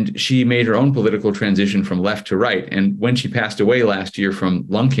 and she made her own political transition from left to right. And when she passed away last year from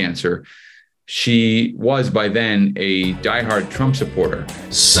lung cancer, she was by then a diehard Trump supporter.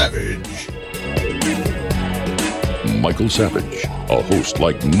 Savage. Michael Savage, a host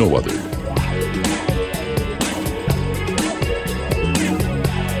like no other.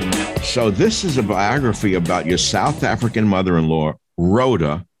 So this is a biography about your South African mother-in-law,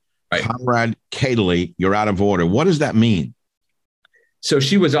 Rhoda, right. Comrade Cately, You're Out of Order. What does that mean? So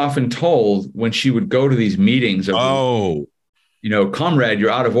she was often told when she would go to these meetings of, comrade, you're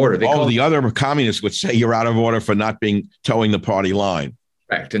out of order. The other communists would say you're out of order for not towing the party line.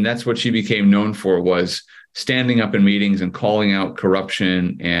 Correct. And that's what she became known for, was standing up in meetings and calling out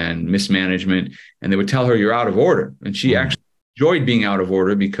corruption and mismanagement. And they would tell her, you're out of order. And she actually enjoyed being out of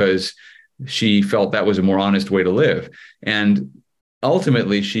order because she felt that was a more honest way to live. And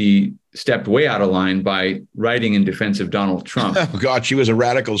ultimately, she stepped way out of line by writing in defense of Donald Trump. Oh, God, she was a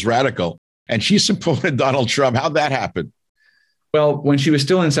radical's radical. And she supported Donald Trump. How'd that happen? Well, when she was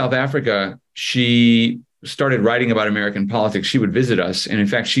still in South Africa, she started writing about American politics. She would visit us. And in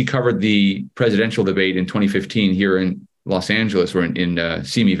fact, she covered the presidential debate in 2015 here in Los Angeles, or in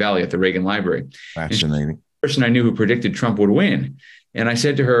Simi Valley at the Reagan Library. Fascinating. The person I knew who predicted Trump would win. And I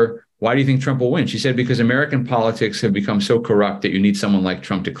said to her, why do you think Trump will win? She said, because American politics have become so corrupt that you need someone like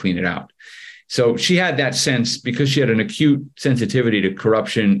Trump to clean it out. So she had that sense because she had an acute sensitivity to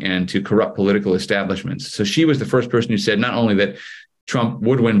corruption and to corrupt political establishments. So she was the first person who said not only that Trump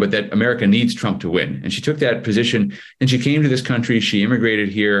would win, but that America needs Trump to win. And she took that position, and she came to this country. She immigrated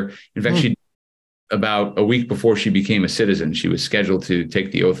here. In fact, she about a week before she became a citizen, she was scheduled to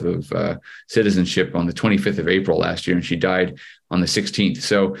take the oath of citizenship on the 25th of April last year, and she died on the 16th.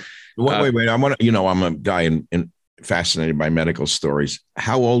 So wait. I'm a guy fascinated by medical stories.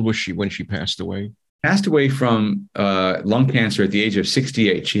 How old was she when she passed away? Passed away from lung cancer at the age of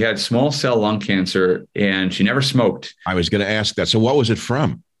 68. She had small cell lung cancer, and she never smoked. I was going to ask that. So what was it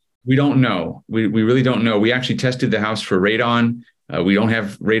from? We don't know. We really don't know. We actually tested the house for radon. We don't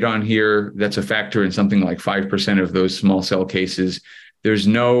have radon here. That's a factor in something like 5% of those small cell cases. There's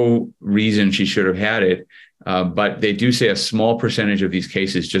no reason she should have had it. But they do say a small percentage of these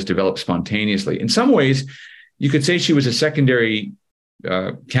cases just develop spontaneously. In some ways, you could say she was a secondary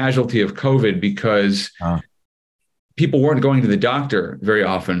casualty of COVID because people weren't going to the doctor very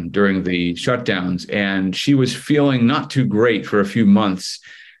often during the shutdowns. And she was feeling not too great for a few months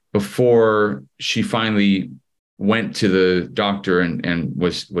before she finally went to the doctor and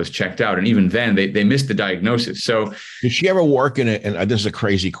was checked out. And even then they missed the diagnosis. So did she ever work in it? And this is a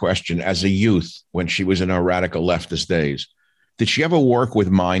crazy question. As a youth, when she was in her radical leftist days, did she ever work with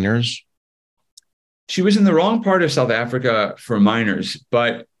minors? She was in the wrong part of South Africa for minors,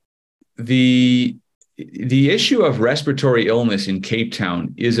 but the issue of respiratory illness in Cape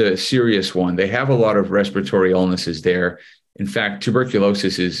Town is a serious one. They have a lot of respiratory illnesses there. In fact,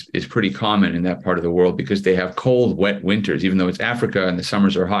 tuberculosis is pretty common in that part of the world because they have cold, wet winters. Even though it's Africa and the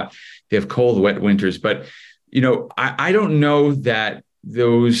summers are hot, they have cold, wet winters. But, I don't know that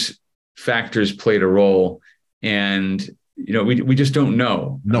those factors played a role. And, we just don't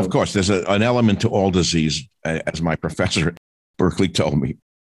know. No, of course, there's an element to all disease, as my professor at Berkeley told me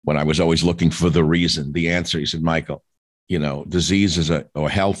when I was always looking for the reason, the answer. He said, Michael, disease or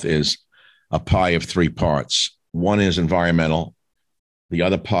health is a pie of three parts. One is environmental. The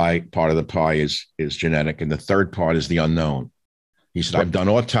other part of the pie is genetic. And the third part is the unknown. He said, I've done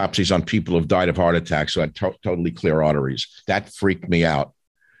autopsies on people who've died of heart attacks who had totally clear arteries. That freaked me out.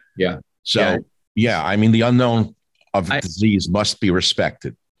 Yeah. So, I mean, the unknown of disease must be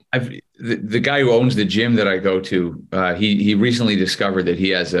respected. The guy who owns the gym that I go to, he recently discovered that he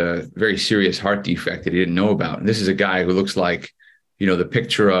has a very serious heart defect that he didn't know about. And this is a guy who looks like, the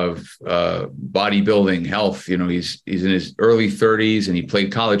picture of bodybuilding health. He's in his early 30s and he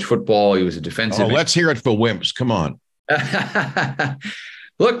played college football. He was a defensive. Oh, let's hear it for wimps. Come on.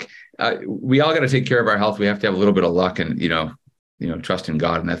 Look, we all got to take care of our health. We have to have a little bit of luck and, trust in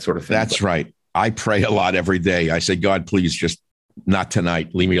God and that sort of thing. That's right. I pray a lot every day. I say, God, please just not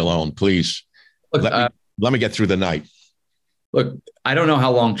tonight. Leave me alone, please. Look, let me get through the night. Look, I don't know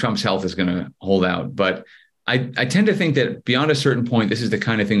how long Trump's health is going to hold out, but I tend to think that beyond a certain point, this is the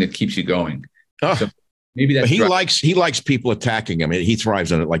kind of thing that keeps you going. So maybe that's he likes people attacking him. He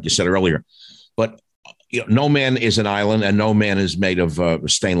thrives on it, like you said earlier. But no man is an island, and no man is made of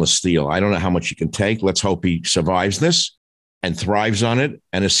stainless steel. I don't know how much he can take. Let's hope he survives this and thrives on it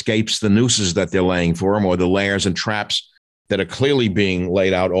and escapes the nooses that they're laying for him, or the layers and traps that are clearly being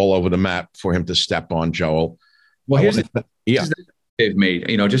laid out all over the map for him to step on, Joel. Well, here's they've made,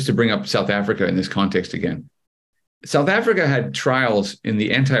 just to bring up South Africa in this context again. South Africa had trials in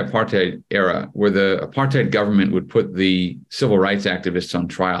the anti-apartheid era where the apartheid government would put the civil rights activists on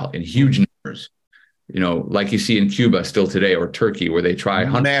trial in huge numbers, like you see in Cuba still today, or Turkey, where they try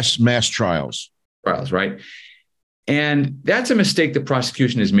mass trials, right? And that's a mistake the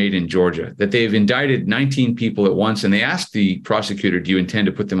prosecution has made in Georgia, that they've indicted 19 people at once. And they asked the prosecutor, do you intend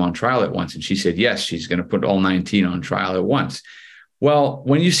to put them on trial at once? And she said, yes, she's going to put all 19 on trial at once. Well,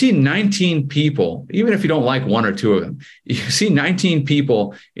 when you see 19 people, even if you don't like one or two of them, you see 19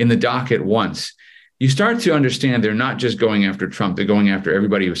 people in the dock at once, you start to understand they're not just going after Trump, they're going after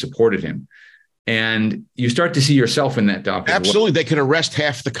everybody who supported him. And you start to see yourself in that doc. Absolutely. They could arrest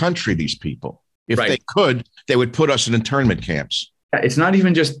half the country, these people. If they could, they would put us in internment camps. It's not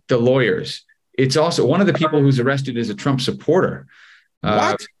even just the lawyers. It's also one of the people who's arrested is a Trump supporter.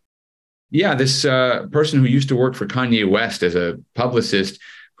 What? Yeah, this person who used to work for Kanye West as a publicist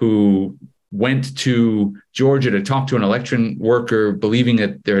who went to Georgia to talk to an election worker, believing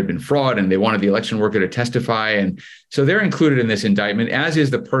that there had been fraud and they wanted the election worker to testify. And so they're included in this indictment, as is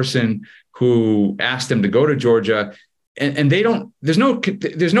the person who asked them to go to Georgia. And they don't, there's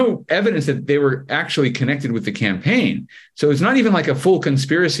no evidence that they were actually connected with the campaign. So it's not even like a full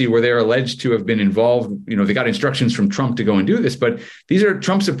conspiracy where they're alleged to have been involved. You know, they got instructions from Trump to go and do this, but these are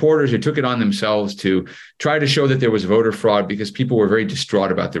Trump supporters who took it on themselves to try to show that there was voter fraud because people were very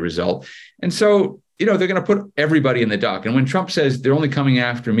distraught about the result. And so, you know, they're going to put everybody in the dock. And when Trump says they're only coming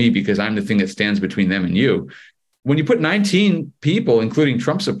after me because I'm the thing that stands between them and you, when you put 19 people, including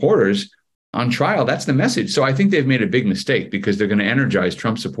Trump supporters, on trial, that's the message. So I think they've made a big mistake because they're going to energize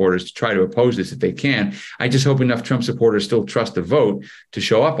Trump supporters to try to oppose this if they can. I just hope enough Trump supporters still trust the vote to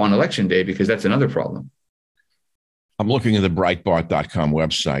show up on election day, because that's another problem. I'm looking at the Breitbart.com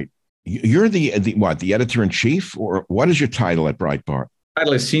website. You're the editor-in-chief, or what is your title at Breitbart?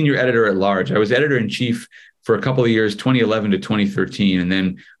 Title is senior editor at large. I was editor-in-chief for a couple of years, 2011 to 2013. And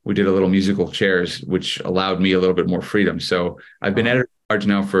then we did a little musical chairs, which allowed me a little bit more freedom. So I've been editor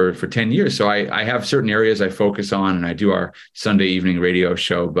now for 10 years. So I have certain areas I focus on, and I do our Sunday evening radio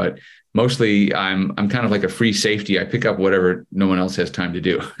show, but mostly I'm kind of like a free safety. I pick up whatever no one else has time to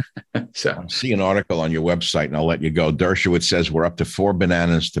do. So I see an article on your website, and I'll let you go. Dershowitz says we're up to 4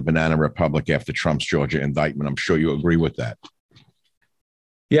 bananas to Banana Republic after Trump's Georgia indictment. I'm sure you agree with that.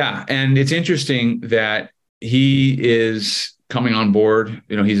 Yeah. And it's interesting that he is coming on board.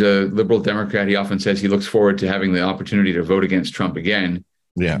 You know, he's a liberal Democrat. He often says he looks forward to having the opportunity to vote against Trump again.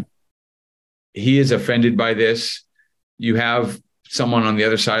 Yeah. He is offended by this. You have someone on the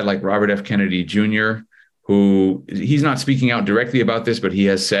other side like Robert F. Kennedy Jr., who he's not speaking out directly about this, but he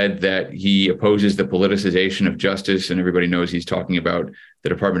has said that he opposes the politicization of justice. And everybody knows he's talking about the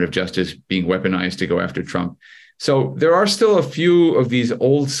Department of Justice being weaponized to go after Trump. So there are still a few of these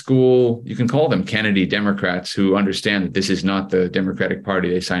old school, you can call them Kennedy Democrats, who understand that this is not the Democratic Party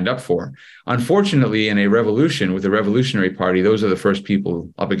they signed up for. Unfortunately, in a revolution with the Revolutionary Party, those are the first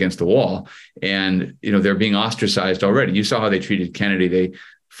people up against the wall. And, you know, they're being ostracized already. You saw how they treated Kennedy. They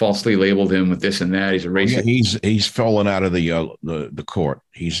falsely labeled him with this and that. He's a racist. Yeah, he's fallen out of the court.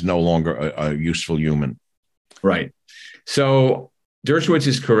 He's no longer a useful human. Right. So Dershowitz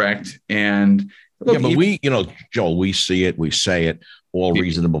is correct. And look, yeah, but Joel, we see it, we say it, all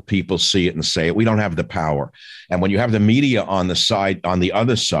reasonable people see it and say it. We don't have the power. And when you have the media on the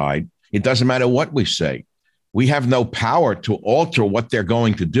other side, it doesn't matter what we say. We have no power to alter what they're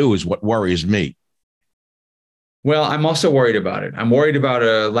going to do is what worries me. Well, I'm also worried about it. I'm worried about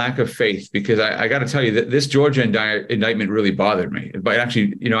a lack of faith, because I got to tell you that this Georgia indictment really bothered me. But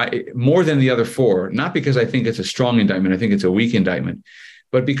actually, you know, more than the other 4, not because I think it's a strong indictment. I think it's a weak indictment.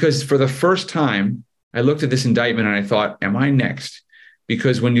 But because for the first time, I looked at this indictment and I thought, am I next?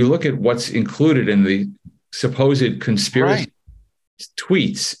 Because when you look at what's included in the supposed conspiracy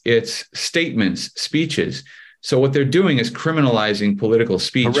tweets, it's statements, speeches. So what they're doing is criminalizing political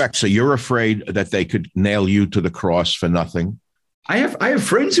speech. Correct. So you're afraid that they could nail you to the cross for nothing? I have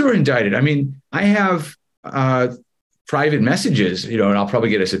friends who are indicted. I mean, I have private messages, you know, and I'll probably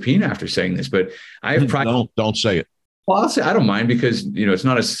get a subpoena after saying this, but I have private. Don't say it. Well, I'll say I don't mind, because, you know, it's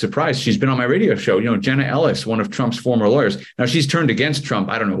not a surprise. She's been on my radio show, you know, Jenna Ellis, one of Trump's former lawyers. Now, she's turned against Trump.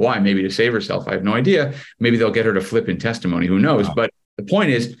 I don't know why, maybe to save herself. I have no idea. Maybe they'll get her to flip in testimony. Who knows? Wow. But the point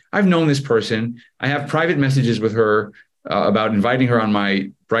is, I've known this person. I have private messages with her about inviting her on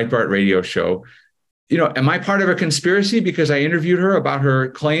my Breitbart radio show. You know, am I part of a conspiracy because I interviewed her about her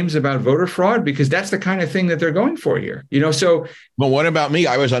claims about voter fraud? Because that's the kind of thing that they're going for here. You know, so. But what about me?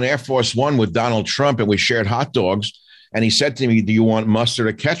 I was on Air Force One with Donald Trump, and we shared hot dogs. And he said to me, "Do you want mustard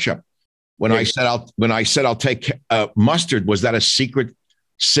or ketchup?" When I said I'll take mustard, was that a secret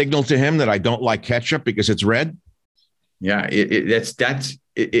signal to him that I don't like ketchup because it's red? Yeah, it's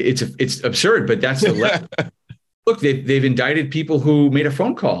absurd, but that's the level. Look, they've indicted people who made a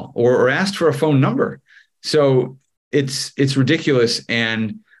phone call or asked for a phone number. So it's ridiculous.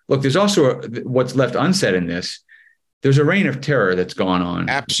 And look, there's also what's left unsaid in this. There's a reign of terror that's gone on.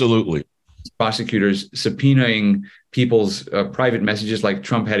 Absolutely. Prosecutors subpoenaing people's private messages, like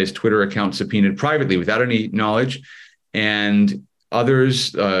Trump had his Twitter account subpoenaed privately without any knowledge. And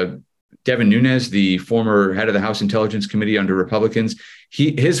others, Devin Nunes, the former head of the House Intelligence Committee under Republicans,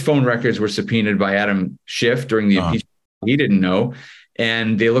 his phone records were subpoenaed by Adam Schiff during the impeachment. He didn't know.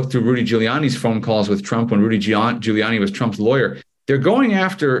 And they looked through Rudy Giuliani's phone calls with Trump when Rudy Giuliani was Trump's lawyer. They're going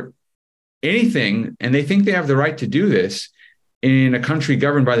after anything, and they think they have the right to do this in a country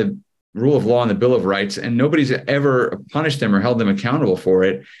governed by the rule of law and the Bill of Rights, and nobody's ever punished them or held them accountable for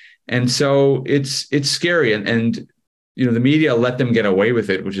it. And so it's scary. And the media let them get away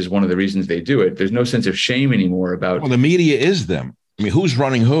with it, which is one of the reasons they do it. There's no sense of shame anymore about. Well, the media is them. I mean, who's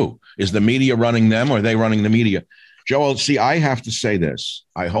running who? Is the media running them, or are they running the media? Joel, see, I have to say this.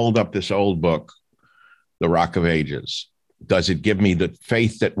 I hold up this old book, The Rock of Ages. Does it give me the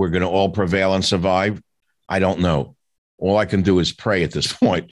faith that we're going to all prevail and survive? I don't know. All I can do is pray at this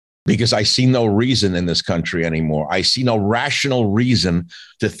point, because I see no reason in this country anymore. I see no rational reason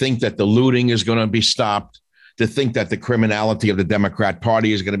to think that the looting is going to be stopped, to think that the criminality of the Democrat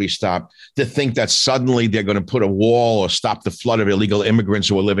Party is going to be stopped, to think that suddenly they're going to put a wall or stop the flood of illegal immigrants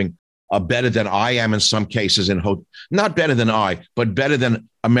who are living better than I am in some cases, not better than I, but better than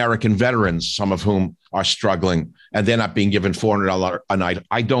American veterans, some of whom are struggling, and they're not being given $400 a night.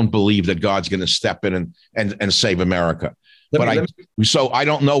 I don't believe that God's going to step in and save America. So I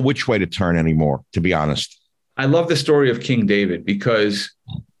don't know which way to turn anymore, to be honest. I love the story of King David, because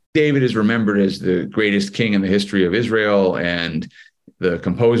David is remembered as the greatest king in the history of Israel and the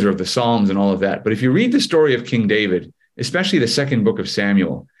composer of the Psalms and all of that. But if you read the story of King David, especially the second book of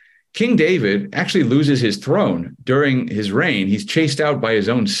Samuel, King David actually loses his throne during his reign. He's chased out by his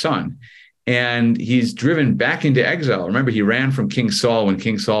own son, and he's driven back into exile. Remember, he ran from King Saul when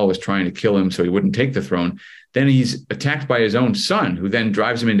King Saul was trying to kill him so he wouldn't take the throne. Then he's attacked by his own son, who then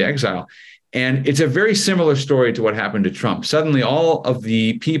drives him into exile. And it's a very similar story to what happened to Trump. Suddenly, all of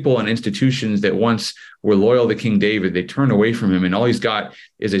the people and institutions that once were loyal to King David, they turn away from him. And all he's got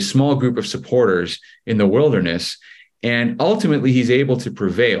is a small group of supporters in the wilderness. And ultimately, he's able to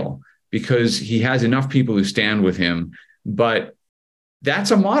prevail because he has enough people who stand with him. But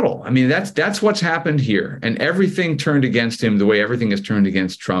that's a model. I mean, that's what's happened here. And everything turned against him the way everything has turned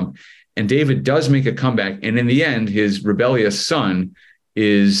against Trump. And David does make a comeback. And in the end, his rebellious son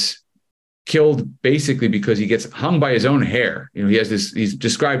is killed basically because he gets hung by his own hair. He's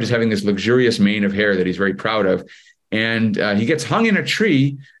described as having this luxurious mane of hair that he's very proud of. And he gets hung in a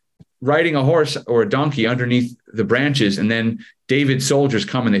tree, riding a horse or a donkey underneath the branches. And then David's soldiers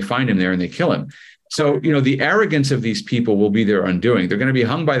come and they find him there and they kill him. So, the arrogance of these people will be their undoing. They're going to be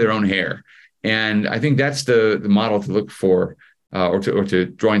hung by their own hair. And I think that's the model to look for or to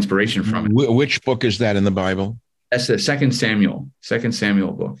draw inspiration from. Which book is that in the Bible? That's the Second Samuel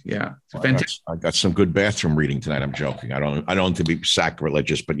book. Yeah. I got some good bathroom reading tonight. I'm joking. I don't want to be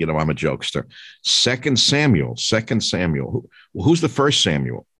sacrilegious, but I'm a jokester. Second Samuel. Who's the first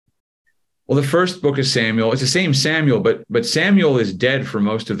Samuel? Well, the first book of Samuel, it's the same Samuel, but Samuel is dead for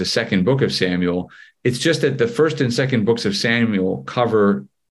most of the second book of Samuel. It's just that the first and second books of Samuel cover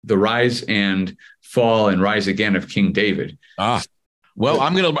the rise and fall and rise again of King David. Well, I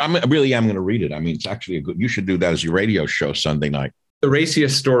really am gonna read it. I mean, it's actually you should do that as your radio show Sunday night. The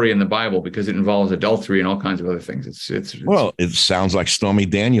raciest story in the Bible, because it involves adultery and all kinds of other things. Well, it sounds like Stormy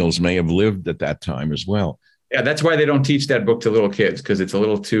Daniels may have lived at that time as well. Yeah, that's why they don't teach that book to little kids, because it's a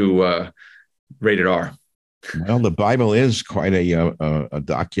little too rated R. Well, the Bible is quite a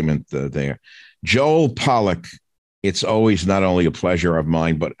document there. Joel Pollack, it's always not only a pleasure of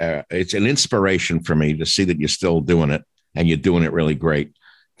mine, but it's an inspiration for me to see that you're still doing it, and you're doing it really great.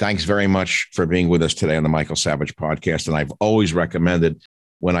 Thanks very much for being with us today on the Michael Savage Podcast. And I've always recommended,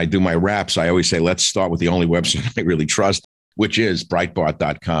 when I do my raps, I always say, let's start with the only website I really trust, which is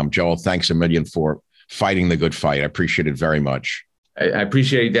Breitbart.com. Joel, thanks a million for fighting the good fight. I appreciate it very much. I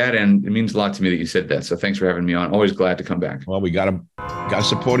appreciate that, and it means a lot to me that you said that. So thanks for having me on. Always glad to come back. Well, we gotta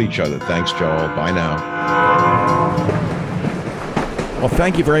support each other. Thanks, Joel. Bye now. Well,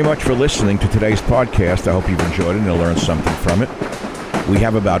 thank you very much for listening to today's podcast. I hope you've enjoyed it and you'll learn something from it. We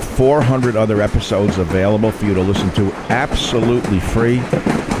have about 400 other episodes available for you to listen to absolutely free.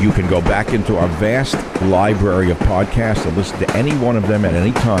 You can go back into our vast library of podcasts and listen to any one of them at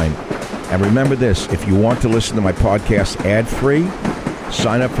any time. And remember this, if you want to listen to my podcast ad-free,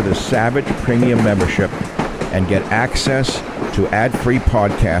 sign up for the Savage Premium membership and get access to ad-free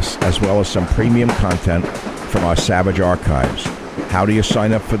podcasts as well as some premium content from our Savage archives. How do you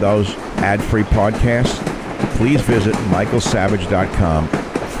sign up for those ad-free podcasts? Please visit michaelsavage.com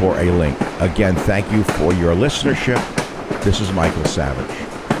for a link. Again, thank you for your listenership. This is Michael Savage.